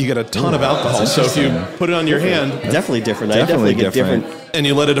 You get a ton of alcohol. So if you put it on your hand, definitely different. I definitely get different. And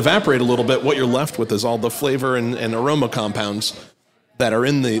you let it evaporate a little bit. What you're left with is all the flavor and aroma compounds that are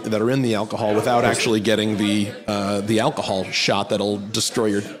in the alcohol without actually getting the alcohol shot that'll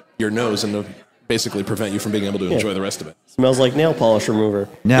destroy your nose and basically prevent you from being able to enjoy the rest of it. Smells like nail polish remover.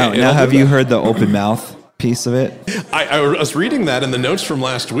 Now have you heard the open mouth piece of it? I was reading that in the notes from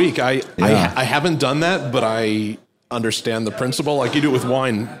last week. I haven't done that, but I understand the principle. Like you do it with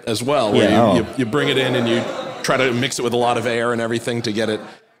wine as well, where you bring it in and you try to mix it with a lot of air and everything to get it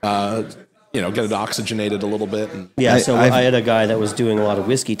get it oxygenated a little bit. And yeah, so I had a guy that was doing a lot of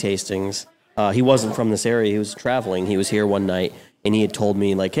whiskey tastings. He wasn't from this area. He was traveling. He was here one night, and he had told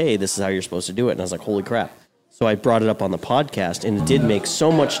me, like, hey, this is how you're supposed to do it. And I was like, holy crap. So I brought it up on the podcast, and it did make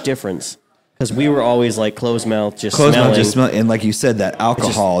so much difference. Because we were always like closed mouth, just smelling. And like you said, that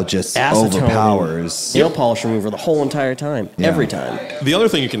alcohol just overpowers. Nail polish remover the whole entire time, every time. The other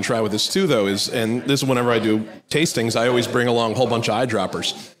thing you can try with this too, though, is, and this is whenever I do tastings, I always bring along a whole bunch of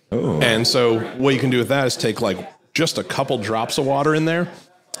eyedroppers. Oh. And so what you can do with that is take like just a couple drops of water in there.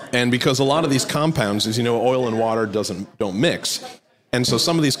 And because a lot of these compounds, as you know, oil and water don't mix. And so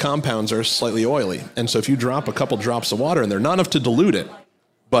some of these compounds are slightly oily. And so if you drop a couple drops of water in there, not enough to dilute it,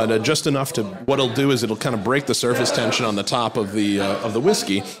 but just enough to, what it'll do is it'll kind of break the surface tension on the top of the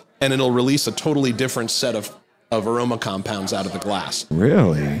whiskey, and it'll release a totally different set of aroma compounds out of the glass.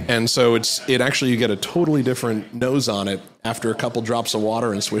 Really? And so it actually, you get a totally different nose on it after a couple drops of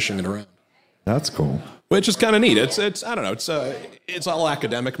water and swishing it around. That's cool. Which is kind of neat. It's I don't know. It's all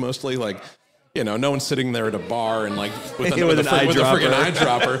academic mostly. Like, no one's sitting there at a bar and like with a friggin'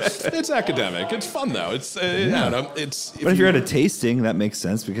 eyedropper. It's academic. It's fun though. It's I don't know. But if you're at a tasting, that makes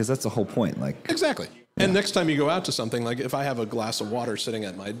sense because that's the whole point. Like exactly. Yeah. And next time you go out to something, like if I have a glass of water sitting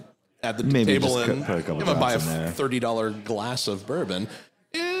at the table and if I buy a $30 glass of bourbon,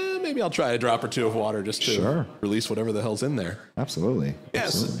 maybe I'll try a drop or two of water just to release whatever the hell's in there. Absolutely.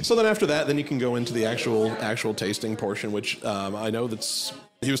 Yes. Yeah, so then after that, then you can go into the actual tasting portion, which I know that's.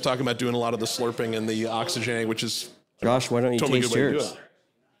 He was talking about doing a lot of the slurping and the oxygenating, which is Josh. Why don't you totally taste yours?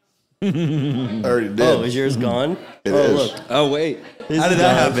 I already did. Oh, is yours gone? It is. Look. Oh wait, how did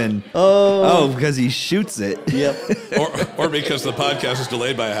that happen? Oh, because he shoots it. Yep. or because the podcast is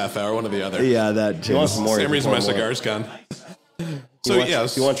delayed by a half hour, one or the other. Yeah, that too. Same reason my cigar's gone. So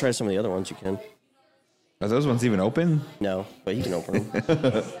if you want to try some of the other ones, you can. Are those ones even open? No, but you can open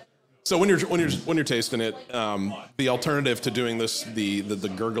them. So when you're tasting it, the alternative to doing this,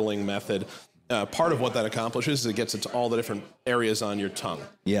 the gurgling method, part of what that accomplishes is it gets it to all the different areas on your tongue.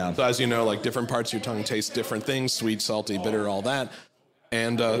 Yeah. So as you know, like different parts of your tongue taste different things: sweet, salty, bitter, all that.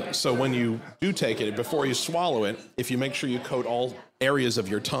 And so when you do take it, before you swallow it, if you make sure you coat all areas of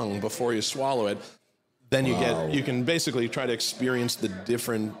your tongue before you swallow it, then you can basically try to experience the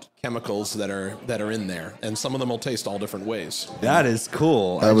different chemicals that are in there, and some of them will taste all different ways. That is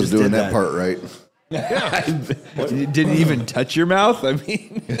cool. I was doing that part right. Yeah. Didn't even touch your mouth. I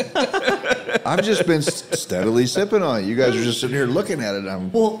mean, I've just been steadily sipping on it. You guys are just sitting here looking at it.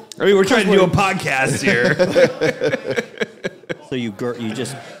 We're trying to do a podcast here. So you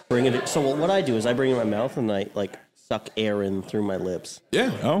just bring it. So what I do is I bring it in my mouth and I like suck air in through my lips.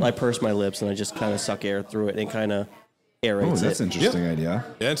 Yeah. Oh. I purse my lips and I just kind of suck air through it and kind of aerates that's an interesting idea.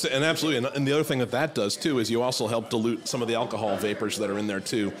 Yeah, and absolutely. And the other thing that does too is you also help dilute some of the alcohol vapors that are in there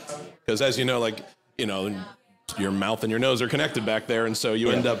too, because as you know, your mouth and your nose are connected back there, and so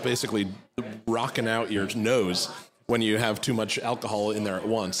you end up basically rocking out your nose when you have too much alcohol in there at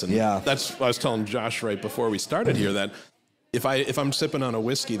once. And that's what I was telling Josh right before we started here, that if I'm sipping on a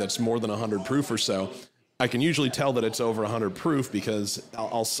whiskey that's more than 100 proof or so, I can usually tell that it's over 100 proof because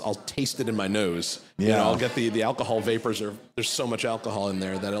I'll taste it in my nose. Yeah. I'll get the alcohol vapors. There's so much alcohol in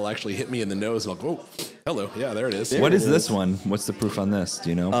there that it'll actually hit me in the nose, and I'll go, oh, hello, yeah, there it is. What is this one? What's the proof on this?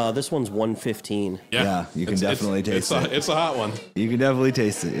 Do you know? This one's 115. Yeah, you can definitely taste it. It's a hot one. You can definitely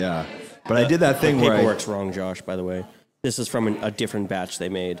taste it. Yeah, but I did that thing the where paperwork's wrong, Josh. By the way, this is from a different batch they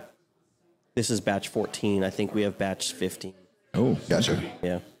made. This is batch 14. I think we have batch 15. Oh, gotcha.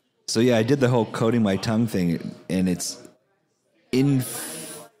 Yeah. So yeah, I did the whole coating my tongue thing, and it's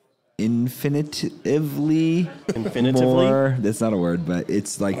infinitively more. That's not a word, but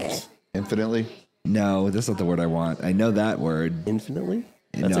it's like infinitely. No, that's not the word I want. I know that word. Infinitely?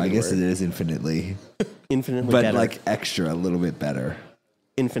 No, I guess it is infinitely. Infinitely but better. Like extra, a little bit better.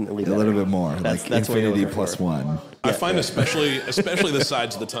 Infinitely better. A little bit more. That's infinity plus one. I find especially the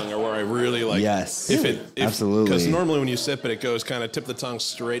sides of the tongue are where I really like. Yes. Absolutely. Because normally when you sip it, it goes kind of tip the tongue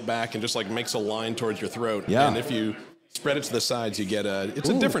straight back and just like makes a line towards your throat. Yeah. And if you spread it to the sides, you get a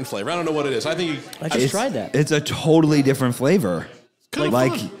different flavor. I don't know what it is. I just tried that. It's a totally different flavor. Kind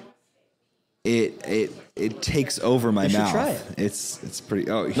of fun. It takes over my mouth. Try it. It's pretty.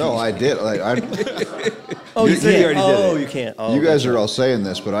 Oh no, I did. You said you already did it. You can't. Oh, you guys are all saying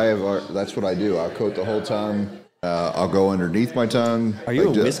this, but that's what I do. I'll coat the whole tongue. I'll go underneath my tongue. Are you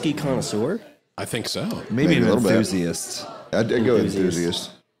a whiskey connoisseur? I think so. Maybe an enthusiast. I'd go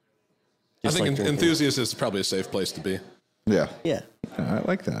enthusiast. I think enthusiast is probably a safe place to be. Yeah. Yeah. I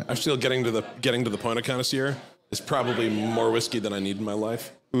like that. I'm still getting to the point of connoisseur. Is probably more whiskey than I need in my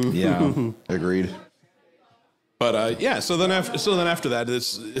life. Yeah. Agreed. But yeah, so then after that,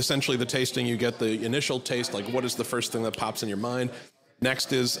 it's essentially the tasting. You get the initial taste, like what is the first thing that pops in your mind.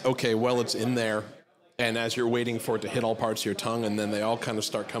 Next is, okay, well, it's in there. And as you're waiting for it to hit all parts of your tongue, and then they all kind of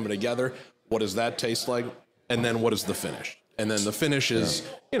start coming together, what does that taste like? And then what is the finish? And then the finish is,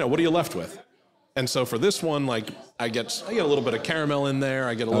 what are you left with? And so for this one, like I get a little bit of caramel in there.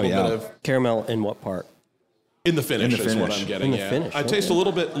 I get a little bit of caramel in what part? In the finish is what I'm getting. Finish. I taste a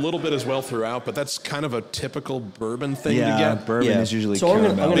little bit as well throughout, but that's kind of a typical bourbon thing to get. Bourbon is usually so caramel.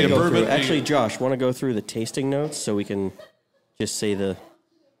 I'm going to go through. Actually, Josh, want to go through the tasting notes so we can just say the.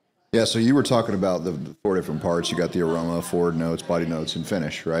 Yeah, so you were talking about the 4 different parts. You got the aroma, forward notes, body notes, and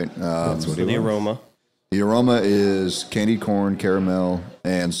finish, right? That's what the aroma. The aroma is candied corn, caramel,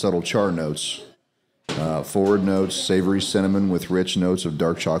 and subtle char notes. Forward notes, savory cinnamon with rich notes of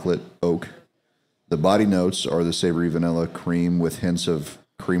dark chocolate, oak. The body notes are the savory vanilla cream with hints of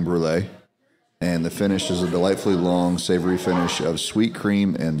creme brulee. And the finish is a delightfully long, savory finish of sweet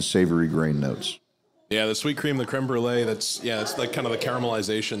cream and savory grain notes. Yeah, the sweet cream, the creme brulee, it's like kind of the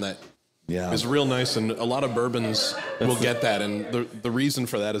caramelization that is real nice. And a lot of bourbons will get that. And the reason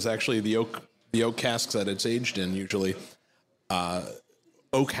for that is actually the oak casks that it's aged in usually.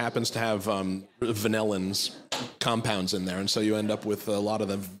 Oak happens to have vanillins compounds in there, and so you end up with a lot of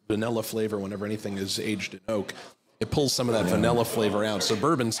the vanilla flavor whenever anything is aged in oak. It pulls some of that vanilla flavor out. So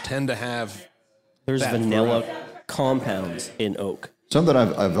bourbons tend to have there's vanilla compounds in oak. Something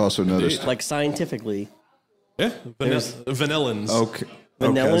I've also noticed, like scientifically. Yeah, vanillins. Oak.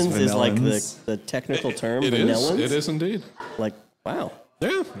 Vanillins is like the technical term. It vanillins? It is indeed. Like wow.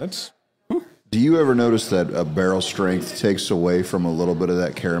 Yeah, that's. Do you ever notice that a barrel strength takes away from a little bit of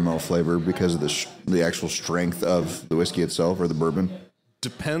that caramel flavor because of the actual strength of the whiskey itself or the bourbon?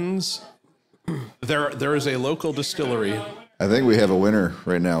 Depends. There is a local distillery. I think we have a winner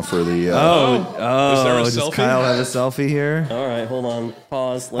right now for the. Is there a does selfie? Kyle have a selfie here? All right, hold on.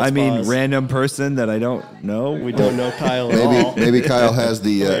 Pause. I mean, random person that I don't know. We don't know Kyle at all. Maybe Kyle has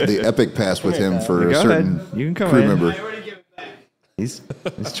the epic pass with him for a certain you can come crew in. member. He's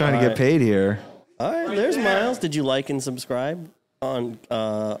trying to get paid here. All right, there's Miles. Did you like and subscribe on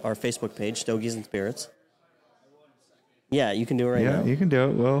our Facebook page, Stogies and Spirits? Yeah, you can do it right now. Yeah, you can do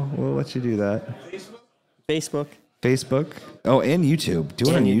it. We'll let you do that. Facebook. Oh, and YouTube.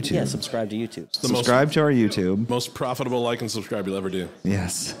 Do it on YouTube. Yeah, subscribe to YouTube. Subscribe to our YouTube. Most profitable like and subscribe you'll ever do.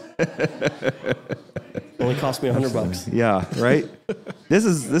 Yes. Only cost me $100. Yeah, right. This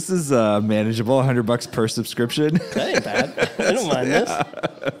is manageable. $100 per subscription. That ain't bad. I don't mind this.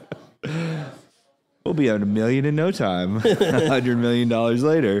 We'll be at $1 million in no time. $100 million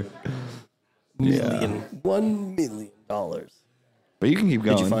later. $1 million. But you can keep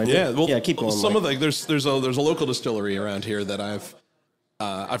going. Did you find it? Well, keep going. Some of there's a local distillery around here that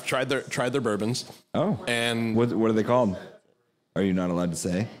I've tried their bourbons. Oh, and what are they called? Are you not allowed to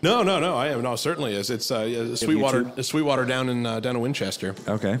say? No. I am. No, certainly is. It's Sweetwater down in Winchester.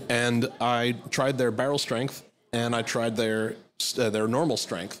 Okay. And I tried their barrel strength, and I tried their normal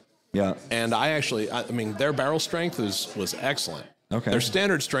strength. Yeah. And I mean, their barrel strength was excellent. Okay. Their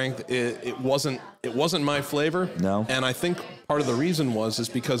standard strength, it wasn't my flavor. No. And I think part of the reason is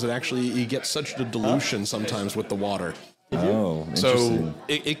because you get such a dilution sometimes with the water. Oh, interesting. So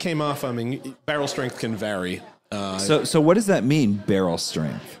it came off. I mean, barrel strength can vary. So what does that mean, barrel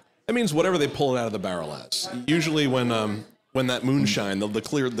strength? It means whatever they pull it out of the barrel as. Usually when that moonshine,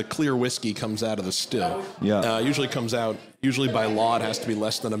 the clear whiskey comes out of the still. Yeah. Usually comes out. Usually by law it has to be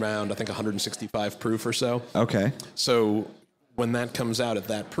less than around 165 proof or so. Okay. So when that comes out at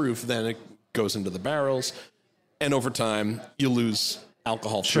that proof, then it goes into the barrels, and over time you lose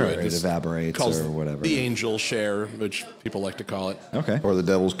alcohol through it. It evaporates or whatever. The angel share, which people like to call it. Okay. Or the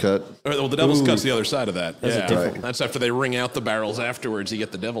devil's cut. Well, the devil's cut's the other side of that. That's That's after they wring out the barrels afterwards. You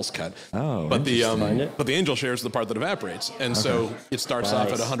get the devil's cut. Oh, but the angel share is the part that evaporates, and so it starts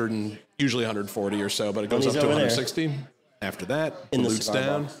off at 100, usually 140 or so, but it goes up to 160. After that, it dilutes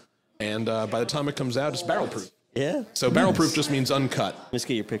down, and by the time it comes out, it's barrel proof. Yeah. So barrel proof just means uncut. Let's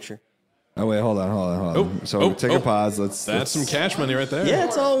get your picture. Oh wait, hold on. So take a pause. That's some cash money right there. Yeah,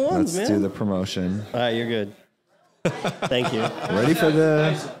 it's all ones, man. Let's do the promotion. All right, you're good. Thank you. Ready for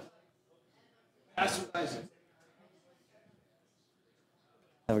the... Have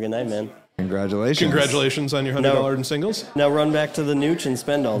a good night, man. Congratulations on your $100 in singles. Now run back to the nooch and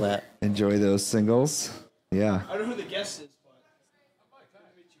spend all that. Enjoy those singles. Yeah. I don't know who the guest is,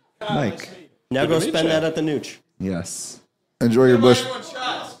 but Mike. Now go spend that at the nooch. Yes. Enjoy your bush.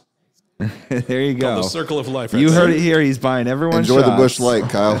 There you go. The circle of life. You heard it here. He's buying everyone Enjoy shots. the bush light,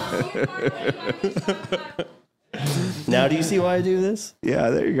 Kyle. Now do you see why I do this? Yeah,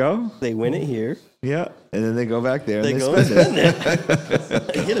 there you go. They win it here. Yeah, and then they go back there They and go they spend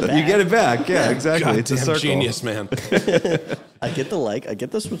it. You get it back. You get it back. Yeah, exactly. It's a Goddamn circle. genius, man. I get the like, I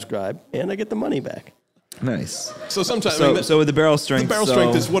get the subscribe, and I get the money back. Nice. So sometimes So with the barrel strength, the barrel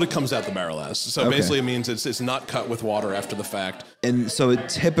strength is what it comes out the barrel as. So basically, it means it's not cut with water after the fact. and so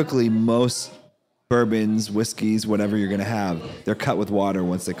typically most bourbons, whiskeys, whatever you're going to have, they're cut with water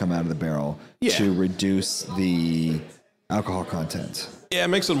once they come out of the barrel to reduce the alcohol content. Yeah, it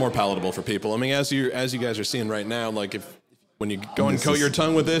makes it more palatable for people. I mean, as you guys are seeing right now, like when you go and coat your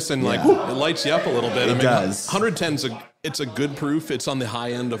tongue with this and like it lights you up a little bit. It does. 110's it's a good proof. It's on the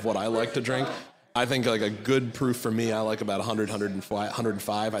high end of what I like to drink. I think like a good proof for me, I like about 100,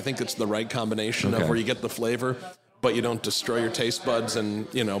 105. I think it's the right combination of where you get the flavor, but you don't destroy your taste buds and,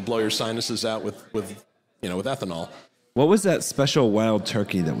 blow your sinuses out with ethanol. What was that special wild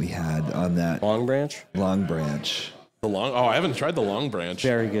turkey that we had on that Long Branch? Long Branch? I haven't tried the Long Branch.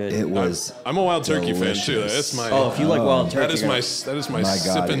 Very good. It was. I'm a wild turkey fan too. delicious. That's my. if you like wild turkey, that is my My God,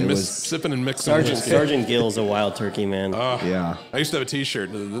 sipping, it was- sipping and mixing. Sergeant Gill's a wild turkey, man. Yeah. I used to have a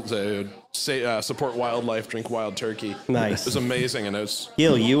T-shirt that say support wildlife, drink wild turkey. Nice. It was amazing, and it was.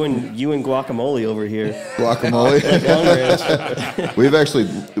 Gil, you and guacamole over here. Guacamole. Long Branch.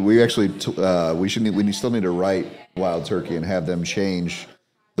 We still need to write wild turkey and have them change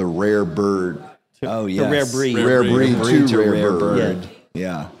the rare bird, Oh, The yes. rare breed. rare breed to rare bird. bird.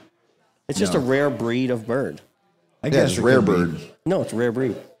 Yeah. It's just a rare breed of bird. I Yeah, guess it's it rare could be. bird. No, it's a rare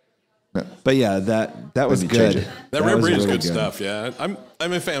breed. But yeah, that was me change good. it. That rare was breed is really good stuff. Yeah, I'm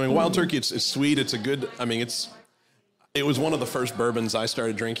a fan. I mean, wild turkey. It's sweet. It's a good. I mean, it was one of the first bourbons I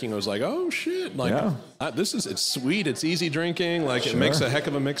started drinking. I was like, oh shit, like it's sweet. It's easy drinking. Like it makes a heck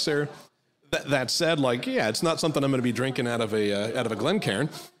of a mixer. That said, like it's not something I'm going to be drinking out of a Glencairn.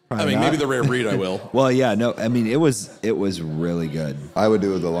 Probably not. Maybe the rare breed I will. Well, yeah, no, I mean it was really good. I would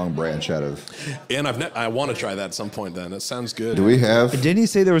do the Long Branch out of. And I want to try that at some point. Then it sounds good. Do we have? Didn't he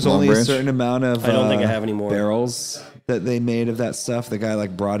say there was Long only a Branch? certain amount of? I don't think I have any more. barrels that they made of that stuff. The guy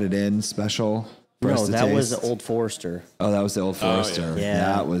like brought it in special. For us No, to that was taste. the Old Forester. Oh, that was the Old Forester. Yeah.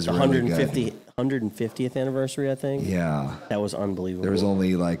 That was the really 150, good. 150th anniversary, I think. Yeah, That was unbelievable. there was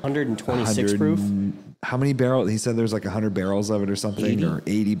only like 126 proof. How many barrels? He said there's like 100 barrels of it or something, 80. or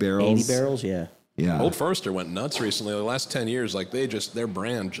 80 barrels. 80 barrels, yeah. Yeah, Old Forester went nuts recently. The last 10 years, like their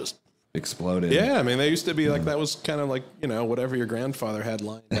brand just. exploded. Yeah, I mean, they used to be like, that was kind of like, whatever your grandfather had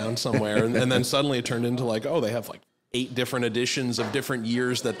lying down somewhere. and then suddenly it turned into like, they have like 8 different editions of different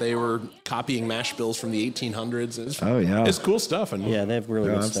years that they were copying mash bills from the 1800s. It's cool stuff. And Yeah, they have really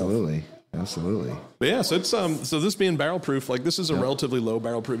good absolutely. Absolutely. But yeah, so it's so this being barrel proof, like this is a relatively low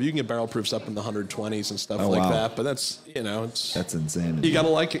barrel proof. You can get barrel proofs up in the 120s and stuff like that, but that's That's insanity. you gotta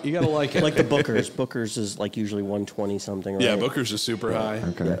like it. You gotta like it. Like the Booker's. Booker's is like usually 120 something, right? Yeah, Booker's is super high.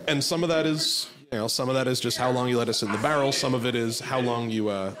 Okay. And some of that is just how long you let it sit in the barrel. Some of it is how long you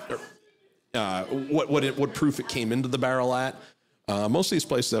what proof it came into the barrel at. Most of these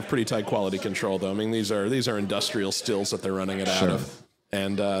places have pretty tight quality control, though. I mean, these are industrial stills that they're running it out of.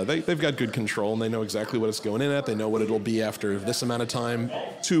 And they've got good control, and they know exactly what it's going in at. They know what it'll be after this amount of time,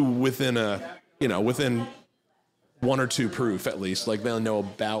 to within within 1 or 2 proof at least. Like they'll know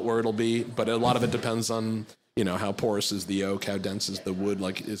about where it'll be, but a lot of it depends on how porous is the oak, how dense is the wood,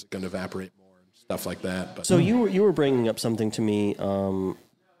 like is it going to evaporate more, and stuff like that. But So you were bringing up something to me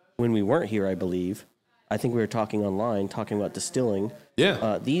when we weren't here, I believe. I think we were talking online, talking about distilling.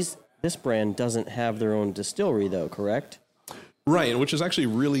 yeah, This brand doesn't have their own distillery, though, correct? right, which is actually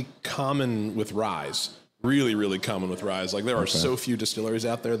really common with ryes. Really, really common with ryes. Like there are so few distilleries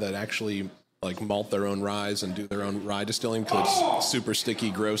out there that actually like malt their own ryes and do their own rye distilling, because it's super sticky,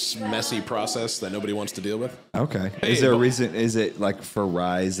 gross, messy process that nobody wants to deal with. Okay. Hey, Is there a but- reason? Is it like for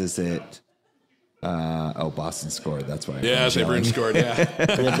Rise? Is it? Boston scored. That's why. Yeah, they Bruins scored. Yeah,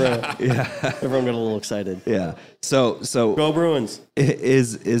 Everyone got a little excited. Yeah. So Go Bruins.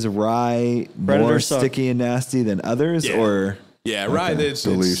 is rye Predators more suck. sticky and nasty than others, Yeah. or yeah, right. It's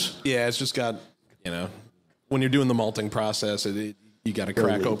leaves. it's just got when you're doing the malting process, you got to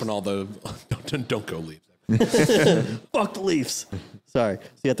crack open all the don't go leaves. Fuck the Leafs. Sorry. So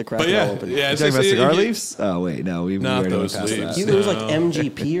you have to crack But it all yeah, open. yeah, you it's talking about just- cigar it- leaves? Oh wait, no, we Not already went those past leaves. that. It was like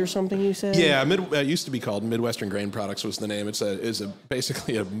MGP or something, you said? Yeah, it used to be called Midwestern Grain Products was the name. It's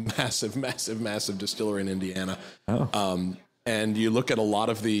basically a massive distillery in Indiana. And you look at a lot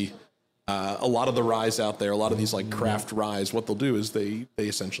of the ryes out there, a lot of these like craft ryes. What they'll do is they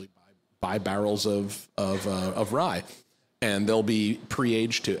essentially buy barrels of rye, and they'll be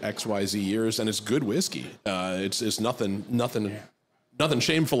pre-aged to XYZ years, and it's good whiskey. It's nothing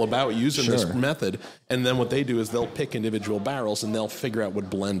shameful about using this method. And then what they do is they'll pick individual barrels and they'll figure out what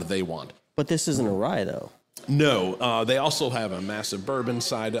blend they want. But this isn't a rye, though. No, they also have a massive bourbon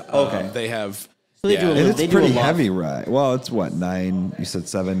side. Okay. They have. So they do a And little, it's they do pretty a lot. heavy rye. Well, it's what, 9? You said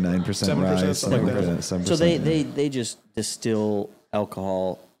 9% 7%, rye. something like that. 7%, So they just distill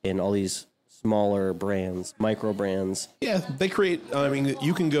alcohol in all these smaller brands, micro brands. Yeah, they create. I mean,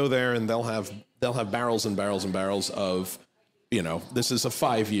 you can go there and they'll have barrels and barrels and barrels of, this is a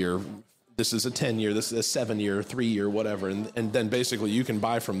 5-year, this is a 10-year, this is a 7-year, 3-year, whatever, and then basically you can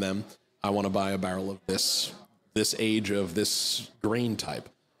buy from them. I want to buy a barrel of this age of this grain type.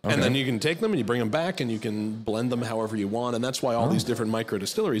 Okay. And then you can take them and you bring them back and you can blend them however you want. And that's why all these different micro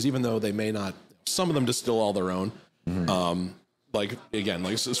distilleries, even though they may not, some of them distill all their own. Mm-hmm. Like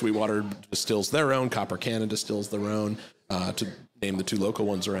Sweetwater distills their own, Copper Cannon distills their own, to name the 2 local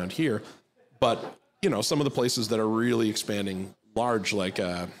ones around here. But, some of the places that are really expanding large, like,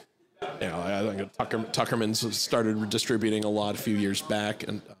 I think Tuckerman's started distributing a lot a few years back.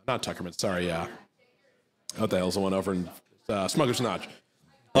 And not Tuckerman, sorry. What the hell's the one over in Smuggler's Notch?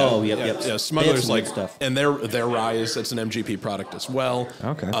 Oh, yep. Yeah, Smugglers stuff. And their rye it's an MGP product as well.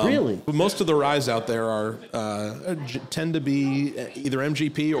 Okay. Really? But most of the ryes out there tend to be either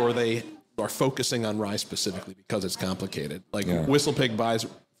MGP or they are focusing on rye specifically because it's complicated. Like Whistle Pig buys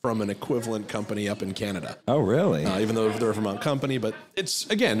from an equivalent company up in Canada. Oh, really? Even though they're a Vermont company, but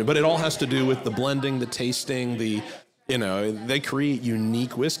it all has to do with the blending, the tasting, they create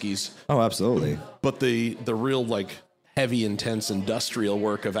unique whiskeys. Oh, absolutely. But the real heavy, intense industrial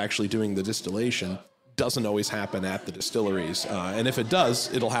work of actually doing the distillation doesn't always happen at the distilleries. And if it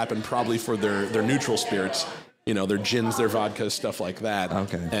does, it'll happen probably for their neutral spirits, their gins, their vodkas, stuff like that.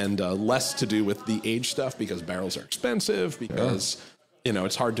 Okay. And less to do with the age stuff because barrels are expensive, because,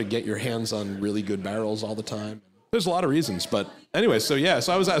 it's hard to get your hands on really good barrels all the time. There's a lot of reasons. But anyway, so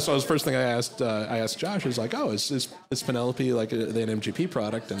I was first thing I asked Josh is like, oh, is Penelope like an MGP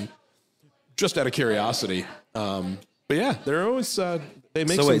product? And just out of curiosity, but yeah, they're always they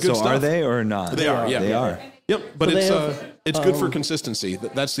make some good stuff. So are they or not? They are. Yeah, they are. Yep, but it's good for consistency.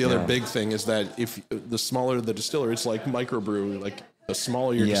 That's the other big thing is that if the smaller the distiller, it's like microbrew. Like the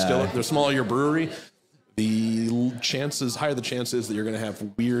smaller your distiller, the smaller your brewery, higher the chances that you're going to have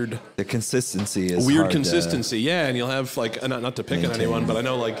The consistency is weird hard consistency. Yeah, and you'll have not to pick on anyone, but I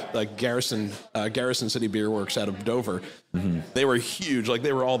know like Garrison City Beer Works out of Dover. Mm-hmm. They were huge. Like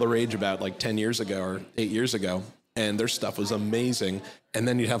they were all the rage about 10 years ago or 8 years ago. And their stuff was amazing. And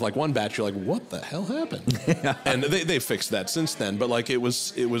then you'd have one batch, you're like, what the hell happened? And they fixed that since then. But it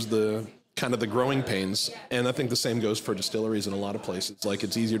was the kind of the growing pains. And I think the same goes for distilleries in a lot of places.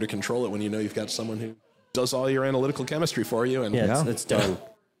 It's easier to control it when you've got someone who does all your analytical chemistry for you. And it's done.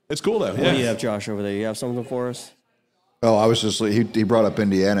 It's cool though. What do you have, Josh, over there? You have something for us? Oh, I was just he brought up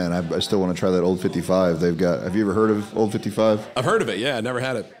Indiana, and I still want to try that Old 55. Have you ever heard of Old 55? I've heard of it. Yeah, I never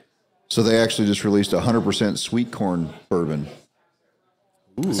had it. So they actually just released 100% sweet corn bourbon.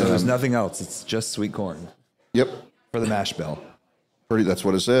 Ooh, so there's nothing else. It's just sweet corn. Yep. For the mash bill. That's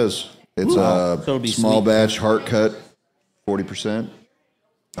what it says. It's a small batch, heart cut, 40%,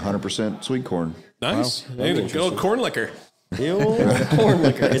 100% sweet corn. Nice. Wow. Hey, good old corn liquor. Corn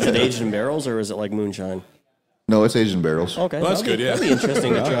liquor. Is it aged in barrels or is it like moonshine? No, it's aged in barrels. Okay. Well, that's good, That'd be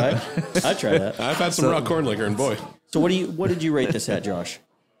interesting to try. I'd try that. I've had some raw corn liquor, and boy. So what did you rate this at, Josh?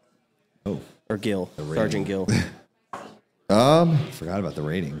 Oh. Or Gil. Sergeant Gil. Forgot about the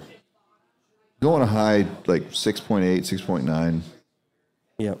rating. Going a high 6.8, 6.9.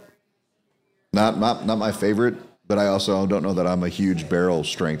 Yep. Not my favorite, but I also don't know that I'm a huge barrel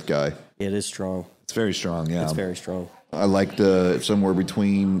strength guy. It is strong. It's very strong, yeah. It's very strong. I like somewhere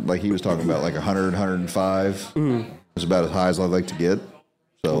between, like he was talking about, 100, 105. Mm-hmm. It's about as high as I like to get.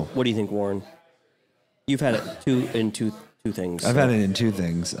 So, what do you think, Warren? You've had it two things. I've had it in 2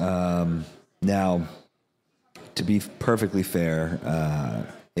 things. Now, to be perfectly fair,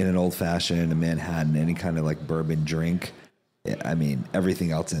 in an old fashioned, a Manhattan, any kind of bourbon drink, I mean,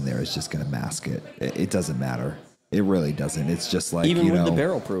 everything else in there is just going to mask it. It doesn't matter. It really doesn't. It's just even with the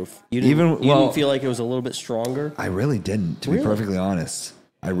barrel proof. You didn't feel like it was a little bit stronger? I really didn't, to be perfectly honest.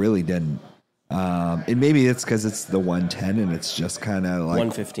 I really didn't. And maybe it's because it's the 110 and it's just kind of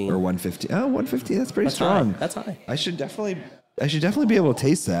 115 or 150. Oh, 150. That's pretty strong. High. That's high. I should definitely be able to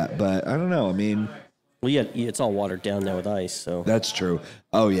taste that, but I don't know. I mean, well, yeah, it's all watered down now with ice, so that's true.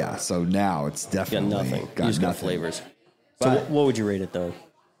 Oh yeah, so now it's definitely got nothing. You just got flavors. But so what would you rate it though?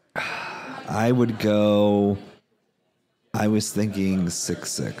 I would go. I was thinking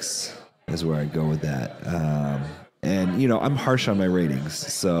 6.6 is where I'd go with that. And I'm harsh on my ratings,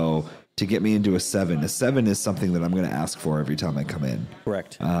 so to get me into a 7 is something that I'm going to ask for every time I come in.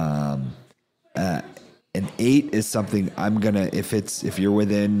 Correct. An 8 is something I'm gonna if you're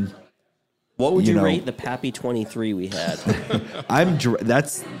within What would you rate the Pappy 23 we had? I'm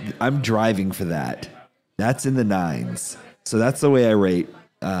driving for that. That's in the 9s. So that's the way I rate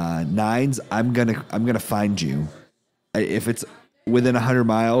 9s. I'm gonna find you. If it's within 100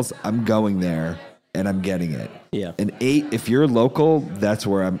 miles, I'm going there and I'm getting it. Yeah. An 8, if you're local, that's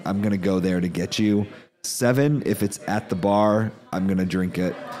where I'm gonna go there to get you. 7, if it's at the bar, I'm gonna drink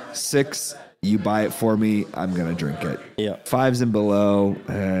it. 6, you buy it for me, I'm gonna drink it. Yeah. 5s and below.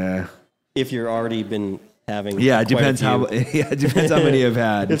 If you're already been having, it depends how. It depends how many I've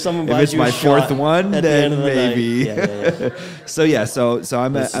had. If someone buys it's you my a fourth shot one, at the end then of the maybe. night. Yeah. So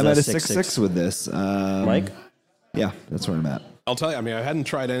I'm at a 6-6. 6-6 with this. Mike? Yeah, that's where I'm at. I'll tell you, I mean, I hadn't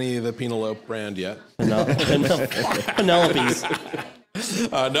tried any of the Penelope brand yet. Penelope's.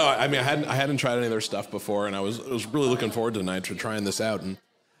 No, I mean, I hadn't tried any of their stuff before, and I was really looking forward tonight to trying this out. And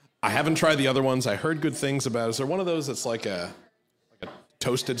I haven't tried the other ones. I heard good things about it. Is there one of those that's like a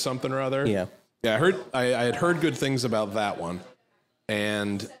toasted something or other? Yeah. Yeah, I had heard good things about that one.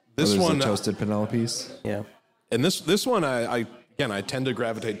 And this one, toasted Penelope's. Yeah. And this one, I tend to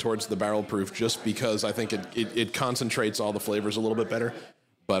gravitate towards the barrel proof just because I think it concentrates all the flavors a little bit better.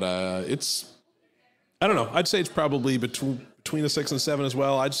 But I don't know. I'd say it's probably between a 6 and 7 as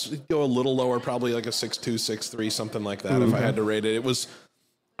well. I'd just go a little lower, probably like a 6.2, 6.3, something like that. If I had to rate it,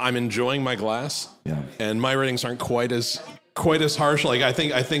 I'm enjoying my glass. Yeah. And my ratings aren't quite as harsh. Like I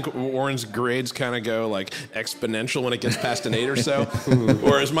think Warren's grades kind of go like exponential when it gets past an 8 or so,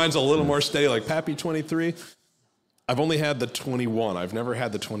 whereas mine's a little more steady. Like Pappy 23. I've only had the 21. I've never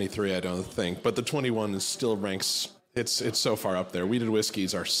had the 23, I don't think. But the 21 still ranks, it's so far up there. Wheated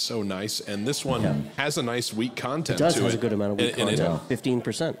whiskeys are so nice. And this one has a nice wheat content to it. It does have a good amount of wheat content,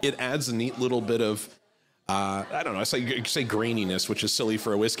 15%. It adds a neat little bit of, I don't know, I say graininess, which is silly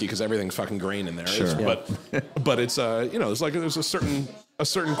for a whiskey because everything's fucking grain in there. Sure. But it's, there's a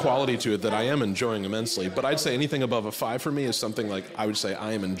certain quality to it that I am enjoying immensely. But I'd say anything above a 5 for me is something like I would say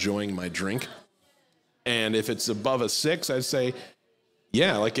I am enjoying my drink. And if it's above a 6, I'd say,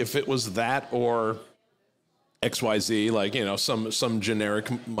 yeah, like if it was that or XYZ, like, some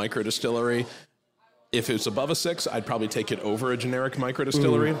generic micro distillery. If it's above a 6, I'd probably take it over a generic micro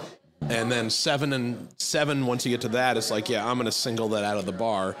distillery. And then 7, once you get to that, it's like, yeah, I'm going to single that out of the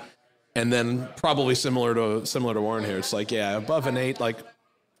bar. And then probably similar to Warren here, it's like, yeah, above an 8, like,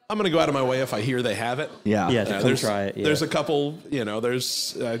 I'm going to go out of my way if I hear they have it. Yeah. Yeah, come try it. Yeah. There's a couple,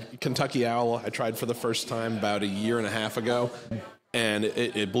 there's Kentucky Owl I tried for the first time about a year and a half ago, and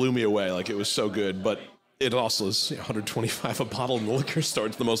it blew me away. Like, it was so good, but it also is $125 a bottle in the liquor store.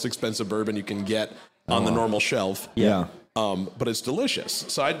 It's the most expensive bourbon you can get on the normal shelf. Yeah. But it's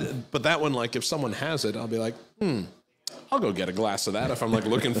delicious. But that one, like, if someone has it, I'll be like, I'll go get a glass of that if I'm like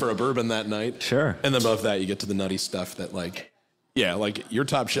looking for a bourbon that night. Sure. And then above that, you get to the nutty stuff that, like, yeah, like your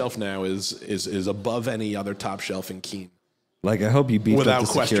top shelf now is above any other top shelf in Keene. Like, I hope you beefed up the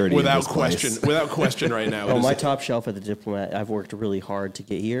security without question right now. Oh, my top shelf at the Diplomat, I've worked really hard to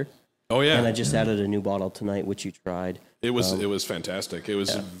get here. Oh yeah, and I just added a new bottle tonight, which you tried. It was fantastic. It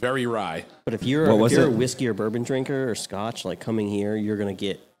was very rye. But if you're a whiskey or bourbon drinker or Scotch, like coming here, you're gonna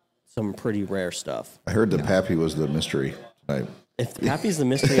get some pretty rare stuff. I heard the Pappy was the mystery tonight. If Pappy's the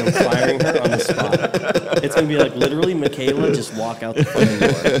mystery, I'm firing her on the spot. It's going to be like literally Michaela just walk out the fucking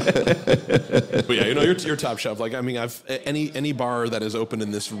door. But yeah, your top shelf. Like, I mean, I've any bar that has opened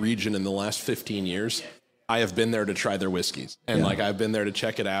in this region in the last 15 years, I have been there to try their whiskeys, and like I've been there to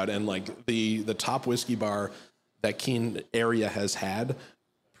check it out. And like the top whiskey bar that Keene area has had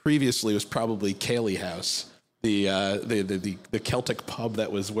previously was probably Cayley House. The Celtic pub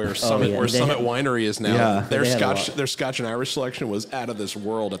that was where Summit Winery is now. Yeah. Their Scotch and Irish selection was out of this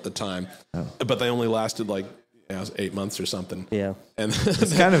world at the time, but they only lasted like 8 months or something. Yeah, and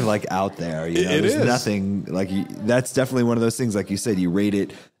it's kind of like out there. There's nothing like that's definitely one of those things. Like you said, you rate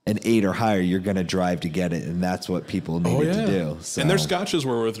it an 8 or higher, you're going to drive to get it, and that's what people needed to do. So. And their scotches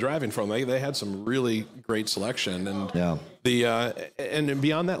were worth driving from. They had some really great selection, and and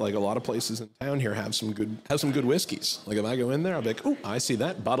beyond that, like a lot of places in town here have some good whiskeys. Like if I go in there, I'll be like, oh, I see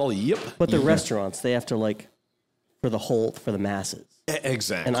that bottle. Yep. But the restaurants, they have to like for the masses.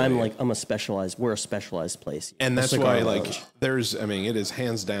 Exactly. And we're a specialized place. And that's why like it is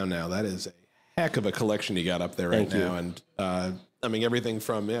hands down now. That is a heck of a collection you got up there right now, and. I mean, everything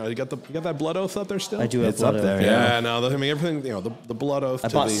from, you got that Blood Oath up there still? I do have Blood Oath. There. Yeah, no, everything, the Blood Oath. I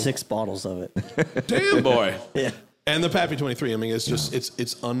bought 6 bottles of it. Damn, boy. Yeah. And the Pappy 23, I mean, it's just,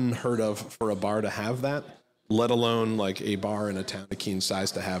 it's unheard of for a bar to have that, let alone like a bar in a town of Keene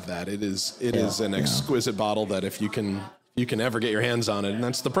size to have that. It is an exquisite bottle that if you can you can ever get your hands on it, and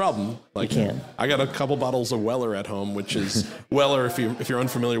that's the problem. Like, you can't. I got a couple bottles of Weller at home, which is Weller. If you're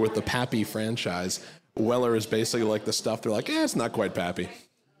unfamiliar with the Pappy franchise, Weller is basically like the stuff they're like, it's not quite Pappy,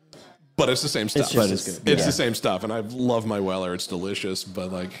 but it's the same stuff. It's the same stuff, and I love my Weller. It's delicious,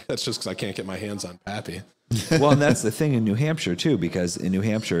 but like that's just because I can't get my hands on Pappy. Well, and that's the thing in New Hampshire too, because in New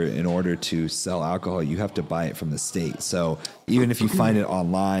Hampshire, in order to sell alcohol, you have to buy it from the state. So even if you find it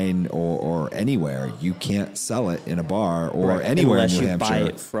online or anywhere, you can't sell it in a bar or anywhere unless in New Hampshire. Unless you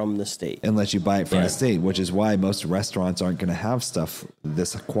buy it from the state. Unless you buy it from the state, which is why most restaurants aren't going to have stuff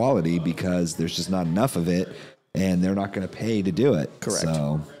this quality because there's just not enough of it, and they're not going to pay to do it. Correct.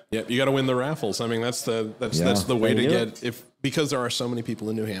 So. Yeah, you got to win the raffles. I mean, that's the way to get because there are so many people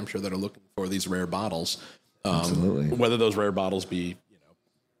in New Hampshire that are looking for these rare bottles. Absolutely. Whether those rare bottles be,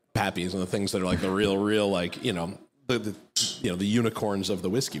 Pappies and the things that are like the real like the unicorns of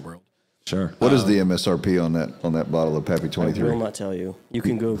the whiskey world. Sure. What is the MSRP on that bottle of Pappy 23? I will not tell you. You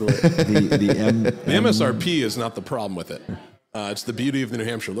can Google it. The MSRP is not the problem with it. It's the beauty of the New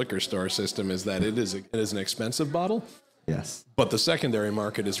Hampshire liquor store system is that it is an expensive bottle. Yes. But the secondary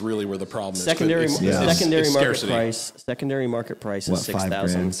market is really where the problem is. Secondary market Secondary market price is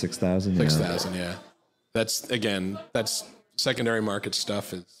 $6,000. 6,000. $6,000. Yeah. That's secondary market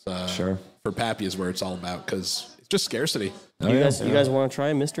stuff. Is sure. For Pappy is where it's all about because it's just scarcity. You guys want to try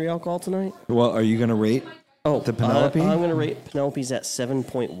a mystery alcohol tonight? Well, are you going to rate the Penelope? I'm going to rate Penelope's at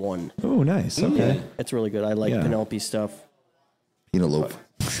 7.1. Oh, nice. Okay. Yeah, it's really good. I like Penelope stuff. Penelope.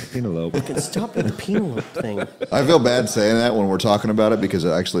 Stop with the Penelope thing. I feel bad saying that when we're talking about it because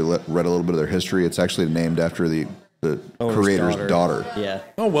I actually read a little bit of their history. It's actually named after the creator's daughter. Yeah.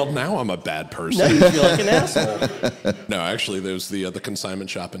 Oh, well, now I'm a bad person. Now you feel like an asshole. No, actually, there's the consignment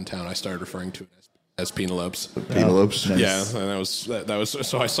shop in town. I started referring to it as Penelopes. Penelopes? Nice. Yeah, and that was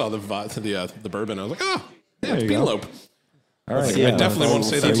so I saw the bourbon. I was like, it's Penelope. All right. I definitely won't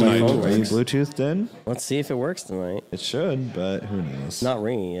say that tonight. Are you Bluetoothed in? Let's see if it works tonight. It should, but who knows? It's not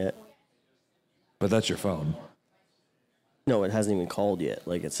ringing yet. But that's your phone. No, it hasn't even called yet.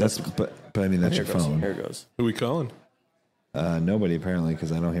 Like it says. But I mean, that's your phone. Here it goes. Who we calling? Nobody apparently,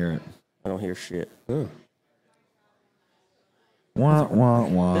 because I don't hear it. I don't hear shit. Wah, wah,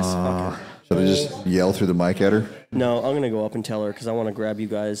 wah. Should I just yell through the mic at her? No, I'm going to go up and tell her because I want to grab you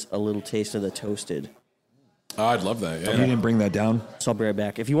guys a little taste of the toasted. Oh, I'd love that. Yeah. You didn't bring that down? So I'll be right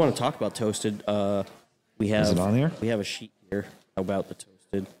back. If you want to talk about toasted, we have. Is it on here? We have a sheet here about the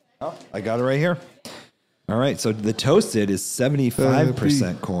toasted. Oh, I got it right here. All right, so the toasted is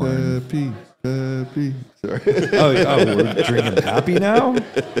 75% corn. Pappy. Sorry. We're drinking Pappy now?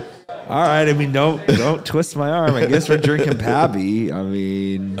 All right, I mean, don't twist my arm. I guess we're drinking Pappy. I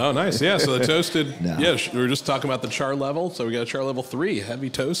mean... Oh, nice. Yeah, so the toasted... No. Yeah, we were just talking about the char level. So we got a char level 3, heavy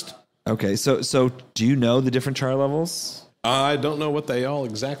toast. Okay, so do you know the different char levels? I don't know what they all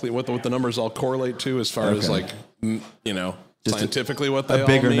exactly, what the numbers all correlate to as far as like, just scientifically what they all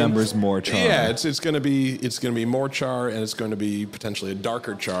mean. A bigger number's more char. Yeah, it's going to be more char and it's going to be potentially a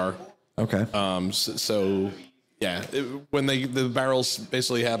darker char. Okay. When the barrels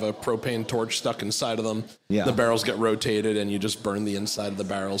basically have a propane torch stuck inside of them, yeah. The barrels get rotated and you just burn the inside of the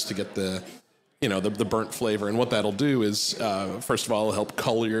barrels to get the burnt flavor. And what that'll do is, first of all, it'll help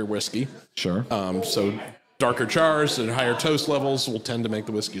color your whiskey. Sure. So darker chars and higher toast levels will tend to make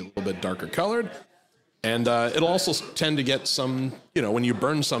the whiskey a little bit darker colored. And it'll also tend to get some, when you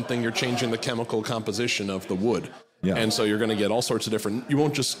burn something, you're changing the chemical composition of the wood. Yeah. And so you're going to get all sorts of different, you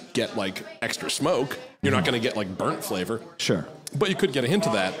won't just get like extra smoke. You're not going to get like burnt flavor. Sure. But you could get a hint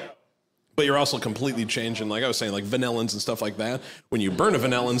of that. But you're also completely changing, like I was saying, like vanillins and stuff like that. When you burn a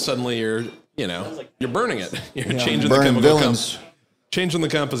vanillin, suddenly you're burning it. You're changing changing the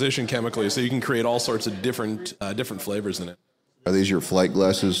composition chemically, so you can create all sorts of different flavors in it. Are these your flight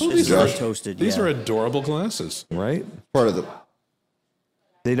glasses, These are Josh? toasted. These are adorable glasses, right? Part of the.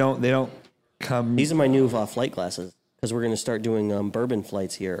 They don't come. These are my new flight glasses because we're going to start doing bourbon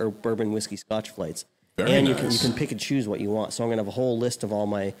flights here, or bourbon whiskey Scotch flights. Very nice. You can pick and choose what you want. So I'm going to have a whole list of all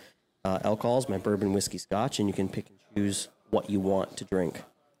my alcohols, my bourbon whiskey Scotch, and you can pick and choose what you want to drink.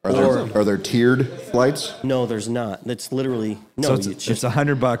 Are there tiered flights? No, there's not. That's literally no. So it's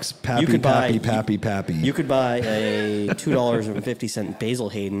 $100. Pappy. You could buy a $2.50 Basil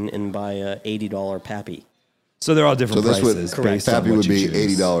Hayden and buy a $80 Pappy. So they're all different prices. Correct. Pappy would be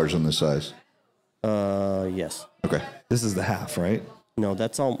 $80 on this size. Yes. Okay. This is the half, right? No,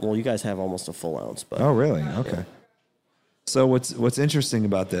 that's all. Well, you guys have almost a full ounce, but oh, really? Okay. Yeah. So what's interesting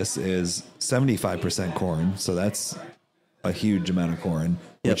about this is 75% corn. So that's a huge amount of corn,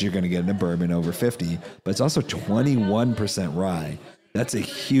 which you're going to get in a bourbon over 50. But it's also 21% rye. That's a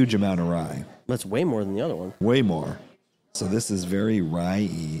huge amount of rye. That's way more than the other one. Way more. So this is very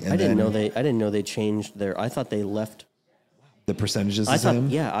rye-y. I didn't know they changed their. I thought they left. The percentages the same?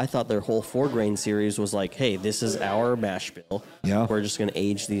 Yeah, I thought their whole 4-grain series was like, hey, this is our mash bill. Yeah. We're just going to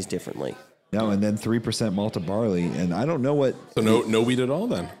age these differently. No, and then 3% malted barley, and I don't know what. So no wheat at all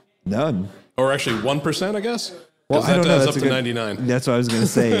then? None. Or actually 1%, I guess? Well, I don't know. That's That's up to 99. That's what I was going to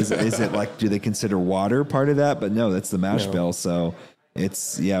say. Is it like, do they consider water part of that? But no, that's the mash bill. So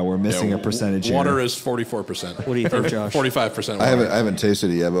it's, we're missing a percentage Water here. is 44%. What do you think, Josh? 45% water. I haven't tasted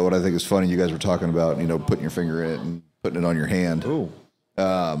it yet, but what I think is funny, you guys were talking about, putting your finger in it and putting it on your hand. Ooh.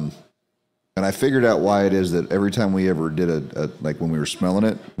 And I figured out why it is that every time we ever did like when we were smelling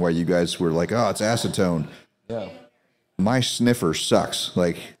it, why you guys were like, oh, it's acetone. Yeah. My sniffer sucks.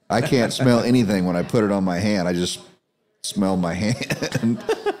 Like, I can't smell anything when I put it on my hand. I just smell my hand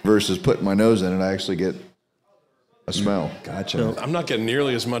versus putting my nose in it. I actually get a smell. Gotcha. I'm not getting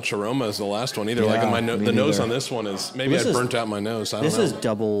nearly as much aroma as the last one either. Yeah, like the nose on this one is, maybe I burnt out my nose. I don't know. This is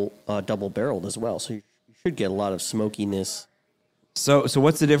double barreled as well, so you should get a lot of smokiness. So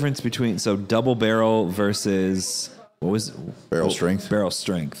what's the difference between double barrel versus what was Barrel strength? Barrel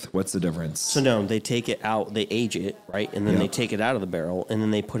strength. What's the difference? So no, they take it out, they age it, right? And then they take it out of the barrel, and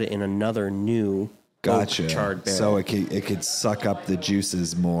then they put it in another new Gotcha. charred barrel. So it could suck up the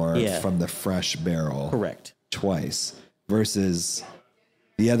juices more from the fresh barrel. Correct. Twice versus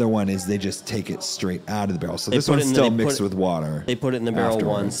the other one is they just take it straight out of the barrel. So They this put one's it in- still they put mixed it- with water. They put it in the barrel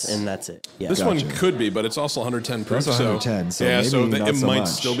afterwards. once, and that's it. Yeah. This one could be, but it's also 110 proof. also 110, so yeah, maybe so not it so might much.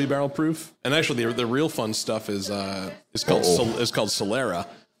 still be barrel proof. And actually, the real fun stuff is called Solera,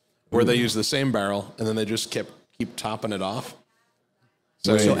 where they use the same barrel and then they just keep topping it off.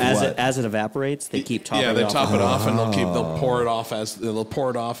 So as it evaporates, they keep topping it off. Yeah, they top it off and they'll pour it off they'll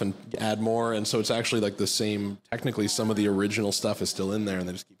pour it off and add more, and so it's actually like the same. Technically, some of the original stuff is still in there, and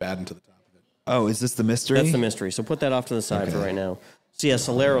they just keep adding to the top of it. Oh, is this the mystery? That's the mystery. So put that off to the side for right now. So yeah,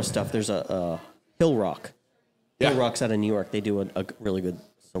 Solero stuff. There's a Hill Rock. Hill Rock's out of New York. They do a really good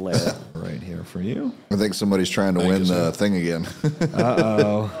Solero. Right here for you. I think somebody's trying to win the thing again.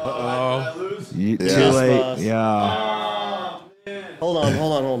 Too late. Yeah. Hold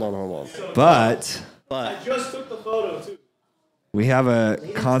on. But I just took the photo too. we have a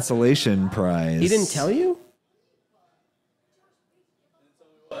consolation prize. He didn't tell you?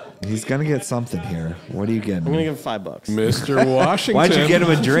 He's gonna get something here. What are you getting? I'm gonna give him $5. Mr. Washington. Why'd you get him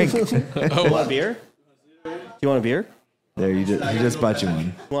a drink? You want a beer? Do you want a beer? There, he just bought you one.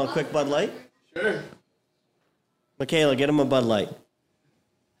 You want a quick Bud Light? Sure. Michaela, get him a Bud Light.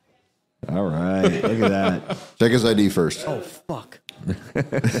 All right, look at that. Check his ID first. Oh fuck!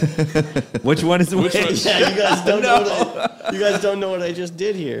 Which one is which? Yeah, you guys don't know. You guys don't know what I just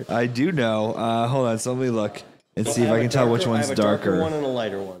did here. I do know. Hold on, so let me look and see if I can tell which one's I have a darker darker. one and a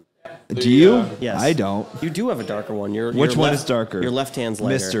lighter one. Do you? Yes. I don't. You do have a darker one. Which one is darker? Your left hand's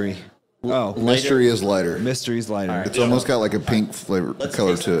lighter. Mystery. Oh, Mystery is lighter. mystery's lighter. It's almost got like a pink flavor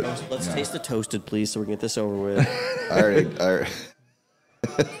color to it. Let's taste the toasted, please, so we can get this over with.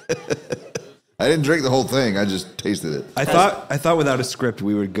 I didn't drink the whole thing. I just tasted it. I thought without a script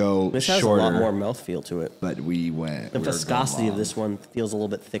we would go This has shorter, a lot more mouthfeel to it. but we went. The we were viscosity going of this one feels a little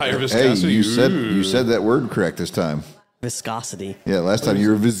bit thicker. Higher Hey, viscosity. you said that word correct this time. Viscosity. Yeah, last time you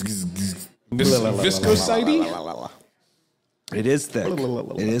were Viscosity? long. It is thick.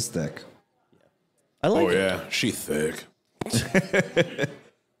 It is thick. I like Oh it. yeah, she thick.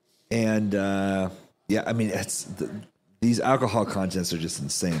 And yeah, I mean, these alcohol contents are just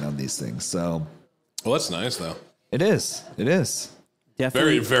insane on these things. So Well, that's nice though. it is. It is.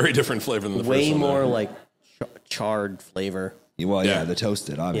 Definitely Very, very different flavor than the way first one. more though. like charred flavor. Well, Yeah. the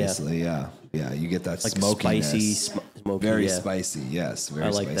toasted, obviously. Yeah. You get that Like smokiness. spicy, smoky. Very yeah. spicy. Yes, very I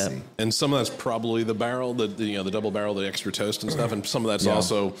like spicy. that. And some of that's probably the barrel, the double barrel, the extra toast and stuff, and some of that's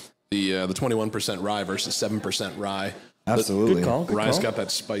also the 21% rye versus 7% rye. Absolutely. Good call. Good Rye's call. got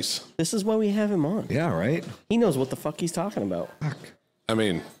that spice. This is why we have him on. Yeah. Right. He knows what the fuck he's talking about. I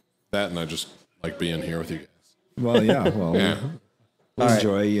mean, that, and I just like being here with you guys. Well, yeah. Well, Yeah. we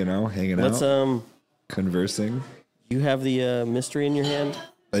enjoy hanging Let's out, conversing. you have the mystery in your hand?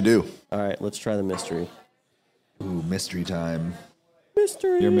 I do. All right, let's try the mystery. Ooh, mystery time.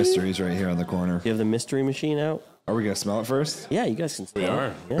 Mystery. Your mystery's right here on the corner. Do you have the mystery machine out? Are we gonna smell it first? Yeah, you guys can smell We it.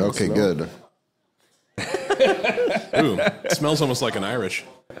 are. Yeah, Okay, smell it. good. Ooh, it smells almost like an Irish.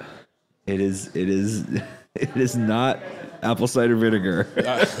 It is. It is not apple cider vinegar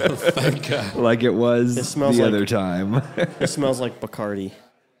Thank God. like it was It smells the like- other time. It smells like Bacardi.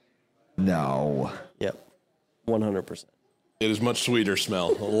 No. Yep, 100%. It is much sweeter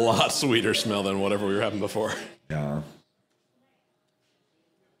smell, a lot sweeter smell than whatever we were having before. Yeah.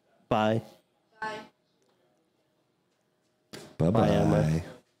 Bye. Bye-bye. Bye, Emma.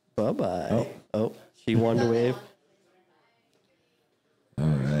 Bye-bye. Oh, she wanted to wave. All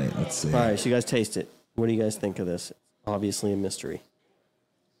right, let's see. All right, so you guys taste it. What do you guys think of this? Obviously a mystery.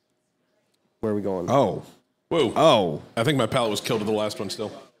 Where are we going? Oh. Whoa. Oh. I think my palate was killed with the last one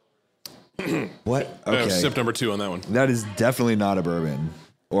still. What? Okay. Sip number 2 on that one. That is definitely not a bourbon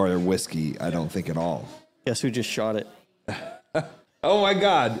or a whiskey, I don't think at all. Guess who just shot it? Oh my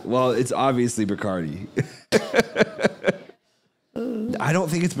God. Well, it's obviously Bacardi. I don't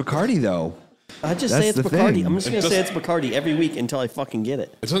think it's Bacardi though. I just That's say it's the Bacardi. thing. I'm just going to say it's Bacardi every week until I fucking get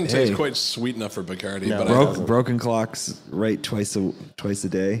it. It doesn't taste quite sweet enough for Bacardi, No. but Broken clocks right twice a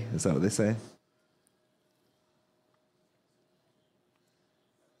day. Is that what they say?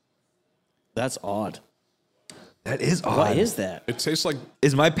 That's odd. That is odd. Why is that? it tastes like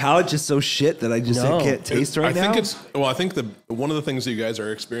Is my palate just so shit that I just No. can't taste right I now? think I think one of the things that you guys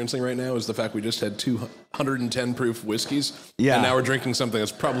are experiencing right now is the fact we just had 210 proof whiskeys. Yeah. And now we're drinking something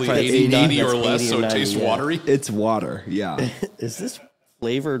that's probably Probably 80 80 or that's less, 80 so or it 90, tastes yeah. watery. It's water. Yeah. Is this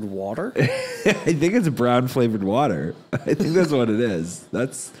flavored water? I think it's brown flavored water. I think that's what it is.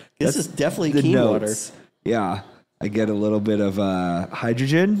 That's is definitely the key notes. Yeah. I get a little bit of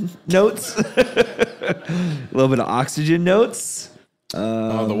hydrogen notes, a little bit of oxygen notes.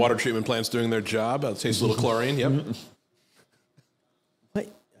 The water treatment plant's doing their job. It tastes a little chlorine. Yep. Wait,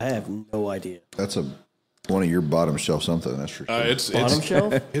 I have no idea. That's one of your bottom shelf something. That's for sure. Bottom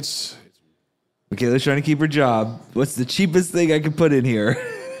shelf? It's Michaela's trying to keep her job. What's the cheapest thing I can put in here?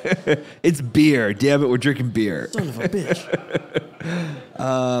 It's beer. Damn it, we're drinking beer. Son of a bitch.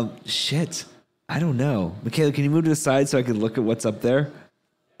 Shit. I don't know. Michaela, can you move to the side so I can look at what's up there?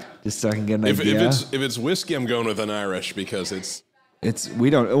 Just so I can get an idea. if it's whiskey, I'm going with an Irish because We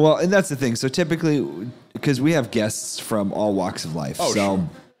don't, well, and that's the thing. So typically, because we have guests from all walks of life. Oh, so, sure.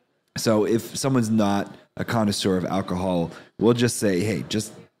 so if someone's not a connoisseur of alcohol, we'll just say, hey,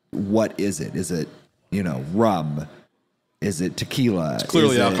 just what is it? Is it, rum? Is it tequila? it's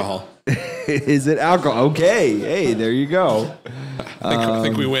clearly Is it- alcohol. Is it alcohol? Okay. Hey, there you go. I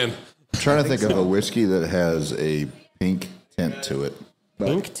think we win. I'm trying to think of a whiskey that has a pink tint to it.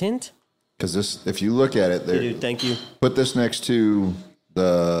 Pink tint? Because this, if you look at it, there. Dude, thank you. Put this next to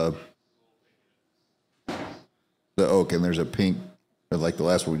the oak, and there's a pink. Like the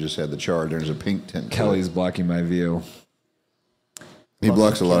last one we just had, the chard. There's a pink tint. to Kelly's it. blocking my view. He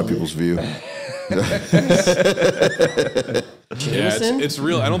blocks a lot of people's view. Yeah, it's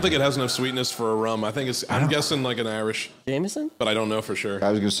real. I don't think it has enough sweetness for a rum. I'm guessing like an Irish, Jameson? but I don't know for sure.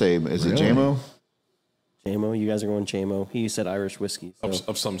 I was gonna say, is it Really? JMO? JMO, you guys are going JMO. He said Irish whiskey. So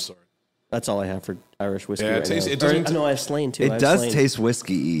Of some sort. that's all I have for Irish whiskey. Yeah, right it now. doesn't. No, I have Slain too. I It have does Slain. taste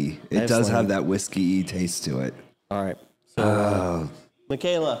whiskey-y. It have does Slain. have that whiskey-y taste to it. All right. So,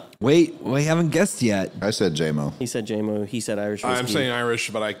 Michaela, Wait, we haven't guessed yet. I said JMO. he said JMO. He said Irish whiskey. I'm saying Irish,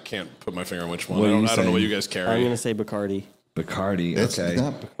 but I can't put my finger on which one. What are you I don't know what saying? you guys carry. I'm going to say Bacardi. Bacardi. It's Okay.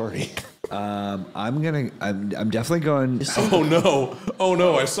 not Bacardi. I'm definitely going. Oh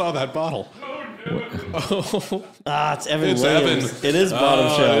no! I saw that bottle. Ah, it's Evan It's Williams. Evan. It is bottom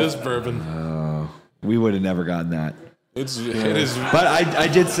shelf. It is bourbon. We would have never gotten that. It is. But I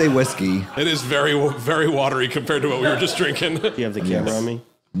did say whiskey. It is very very watery compared to what we were just drinking. Do you have the camera on me?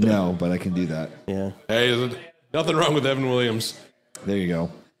 No, but I can do that. Yeah. Hey, nothing wrong with Evan Williams. There you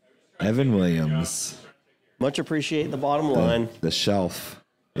go. Evan Williams. Much appreciate the bottom line. The shelf.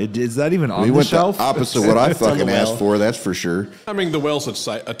 Is that even on We the went shelf? the opposite of what I on the fucking well. asked for. That's for sure. I mean, the well's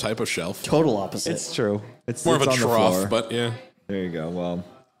a type of shelf. Total opposite. It's true. It's More of it's a on the floor. trough, but yeah. There you go. Well,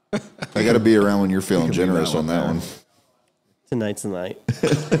 I got to be around when you're feeling can leave generous that on one that there. one. Tonight's the night.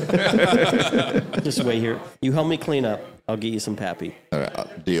 Just wait here. You help me clean up. I'll get you some Pappy. All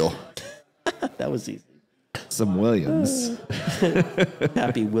right, deal. That was easy. some Williams.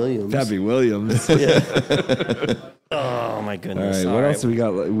 Pappy Williams. Pappy Williams. Oh my All goodness. right. What else do we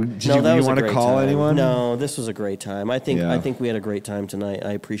got? Did you was a want to great call time. anyone? No, this was a great time. I think Yeah. we had a great time tonight.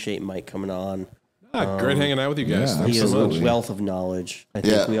 I appreciate Mike coming on. Great hanging out with you guys. yeah, He has Absolutely. a wealth of knowledge. I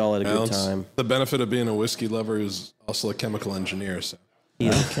think Yeah. we all had a Well, good it's time. The benefit of being a whiskey lover is also a chemical engineer. So He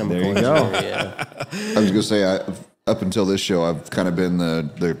is a chemical There you go. engineer, yeah. I was gonna say, up until this show, I've kind of been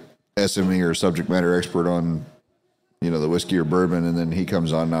the SME or subject matter expert on, the whiskey or bourbon, and then he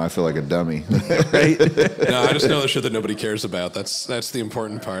comes on. Now I feel like a dummy. Right? no, I just know the shit that nobody cares about. That's the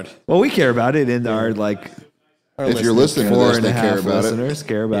important part. Well, we care about it, and our If you're listening to four this, and they a care half about it. listeners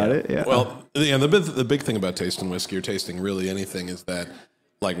care about it. Yeah. Well, yeah, the big thing about tasting whiskey or tasting really anything is that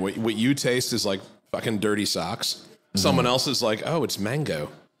like what you taste is like fucking dirty socks. Someone else is like, oh, it's mango.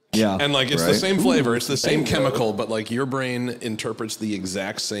 Yeah. And like it's the same flavor, it's the same chemical, but like your brain interprets the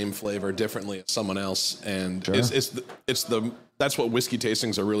exact same flavor differently as someone else, and that's what whiskey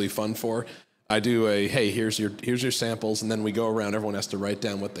tastings are really fun for. I do here's your samples, and then we go around. Everyone has to write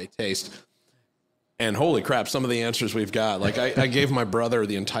down what they taste. And holy crap, some of the answers we've got. Like I gave my brother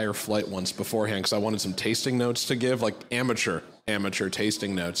the entire flight once beforehand because I wanted some tasting notes to give, like amateur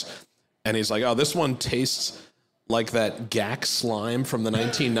tasting notes. And he's like, "Oh, this one tastes like that gack slime from the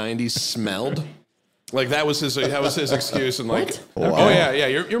 1990s smelled." Like that was his excuse. And like, oh yeah,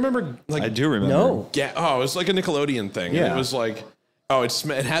 you remember? Like I do remember. No. it was like a Nickelodeon thing. Yeah. And it was like,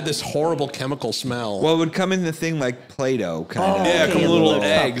 it had this horrible chemical smell. Well, it would come in the thing like Play-Doh kind of. Yeah, a couple little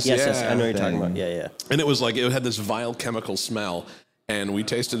eggs. Yes, I know what you're talking thing. about. Yeah. And it was like, it had this vile chemical smell. And we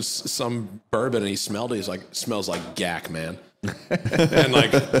tasted some bourbon, and he smelled it. He's like, "Smells like gack, man."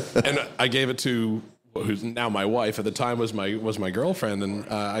 and I gave it to who's now my wife. At the time was my girlfriend, and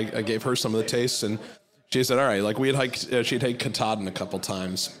I gave her some of the tastes, and she said, "All right." Like she'd hiked Katahdin a couple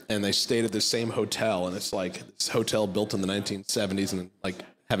times, and they stayed at the same hotel, and it's like this hotel built in the 1970s, and like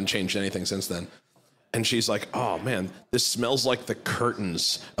haven't changed anything since then. And she's like, "Oh man, this smells like the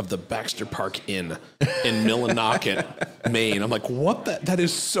curtains of the Baxter Park Inn in Millinocket, Maine." I'm like, "What? That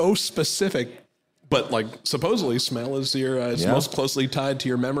is so specific." But like supposedly smell is it's most closely tied to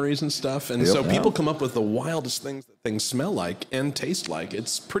your memories and stuff. And so people come up with the wildest things that things smell like and taste like.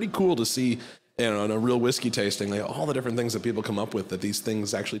 It's pretty cool to see, in a real whiskey tasting, like all the different things that people come up with that these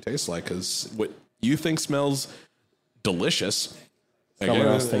things actually taste like. Because what you think smells delicious, Someone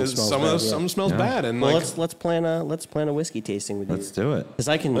else thinks some smells bad. And well, like, let's plan a whiskey tasting with you. Let's do it. Because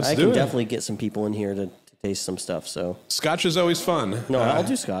I can definitely get some people in here to taste some stuff. So Scotch is always fun. no, I'll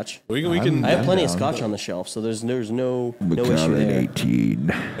do Scotch. We can. I have plenty of Scotch on the shelf, so there's no issue there.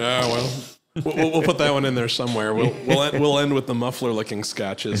 18. We'll put that one in there somewhere. We'll end with the muffler looking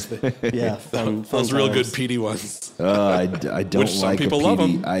scotches. Yeah, those real good peaty ones. I don't Which some like people a love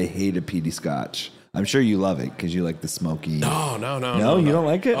peaty. 'em. I hate a peaty Scotch. I'm sure you love it because you like the smoky. No, you don't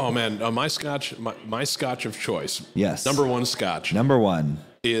like it? Oh man, my Scotch of choice. Yes. Number one Scotch Number one.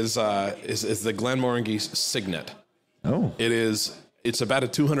 is the Glenmorangie Signet. Oh. It's about a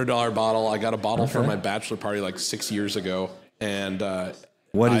 $200 bottle. I got a bottle for my bachelor party like 6 years ago, and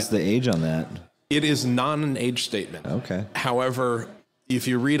What is the age on that? it is not an age statement. Okay. However, if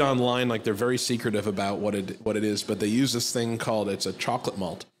you read online, like they're very secretive about what it is, but they use this thing called it's a chocolate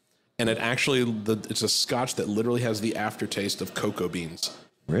malt, and it's a Scotch that literally has the aftertaste of cocoa beans.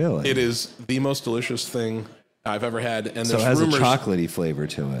 Really? It is the most delicious thing I've ever had, and So it there's has rumors, a chocolatey flavor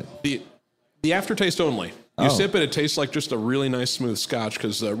to it. the aftertaste only. You Oh. sip it, it tastes like just a really nice smooth Scotch,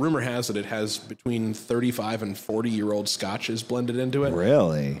 because rumor has it has between 35 and 40-year-old Scotches blended into it.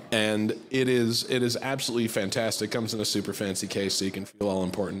 Really? And it is absolutely fantastic. It comes in a super fancy case, so you can feel all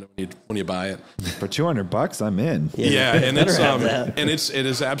important when you buy it. For $200, I'm in. Yeah, and better it's have that. and it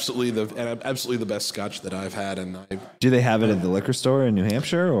is absolutely the best Scotch that I've had. And Do they have it at the liquor store in New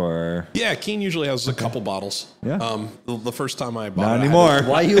Hampshire or? yeah, Keene usually has a couple bottles. Yeah. The first time I bought Not it, anymore.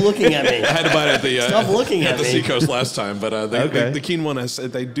 Why are you looking at me? I had to buy it at the Stop looking at the me. Seacoast last time, but Okay. the Keene one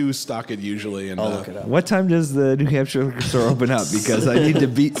they do stock it usually. And I'll look it up. What time does the New Hampshire liquor store open up? Because I need to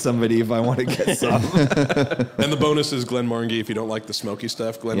beat somebody if I want to get some. and the bonus is Glenmorangie. If you don't like the smoky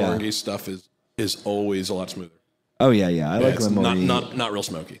stuff, Glenmorangie stuff is always a lot smoother. Oh yeah. I like It's Glenmorangie. not real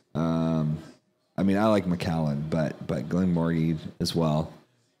smoky. I mean, I like Macallan, but Glenmorangie as well.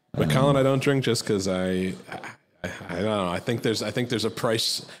 Macallan I don't drink just because I don't know. I think there's a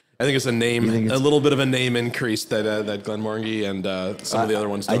price. I think it's a little bit of a name increase that Glenmorangie and some of the other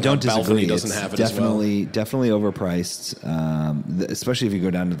ones don't I don't have. disagree. Balcony doesn't It's have it as well. definitely overpriced, especially if you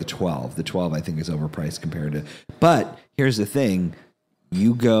go down to the 12. The 12, I think, is overpriced compared to. But here's the thing: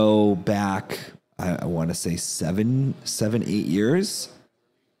 you go back, I want to say 7, 8 years.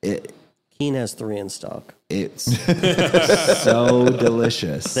 Keene has 3 in stock. It's so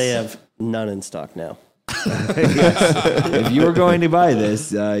delicious. They have none in stock now. If you were going to buy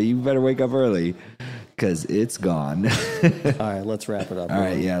this, you better wake up early because it's gone. All right, let's wrap it up. All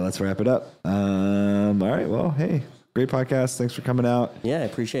right, yeah, let's wrap it up. All right, well, hey, great podcast. Thanks for coming out. Yeah, I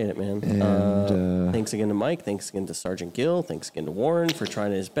appreciate it, man. And, thanks again to Mike. Thanks again to Sergeant Gill. Thanks again to Warren for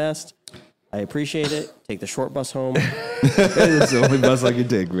trying his best. I appreciate it. Take the short bus home. It's the only bus I can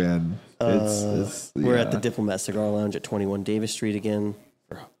take, man. We're at the Diplomat Cigar Lounge at 21 Davis Street again.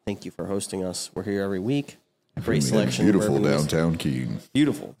 Thank you for hosting us. We're here every week. Great selection. Beautiful of bourbons. downtown Keene.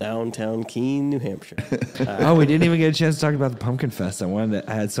 Beautiful downtown Keene, New Hampshire. Oh, we didn't even get a chance to talk about the Pumpkin Fest. I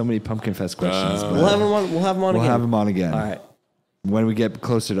had so many Pumpkin Fest questions. but We'll have them on. We'll have them on we'll again. have them on again. All right. when we get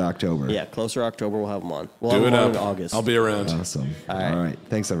closer to October. Yeah, closer to October, we'll have them on. We'll Do have it them on up. in August. I'll be around. Awesome. All right.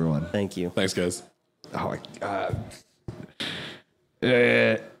 Thanks, everyone. Thank you. Thanks, guys. Oh, my God.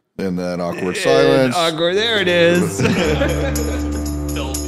 And then awkward silence. Awkward. There it is.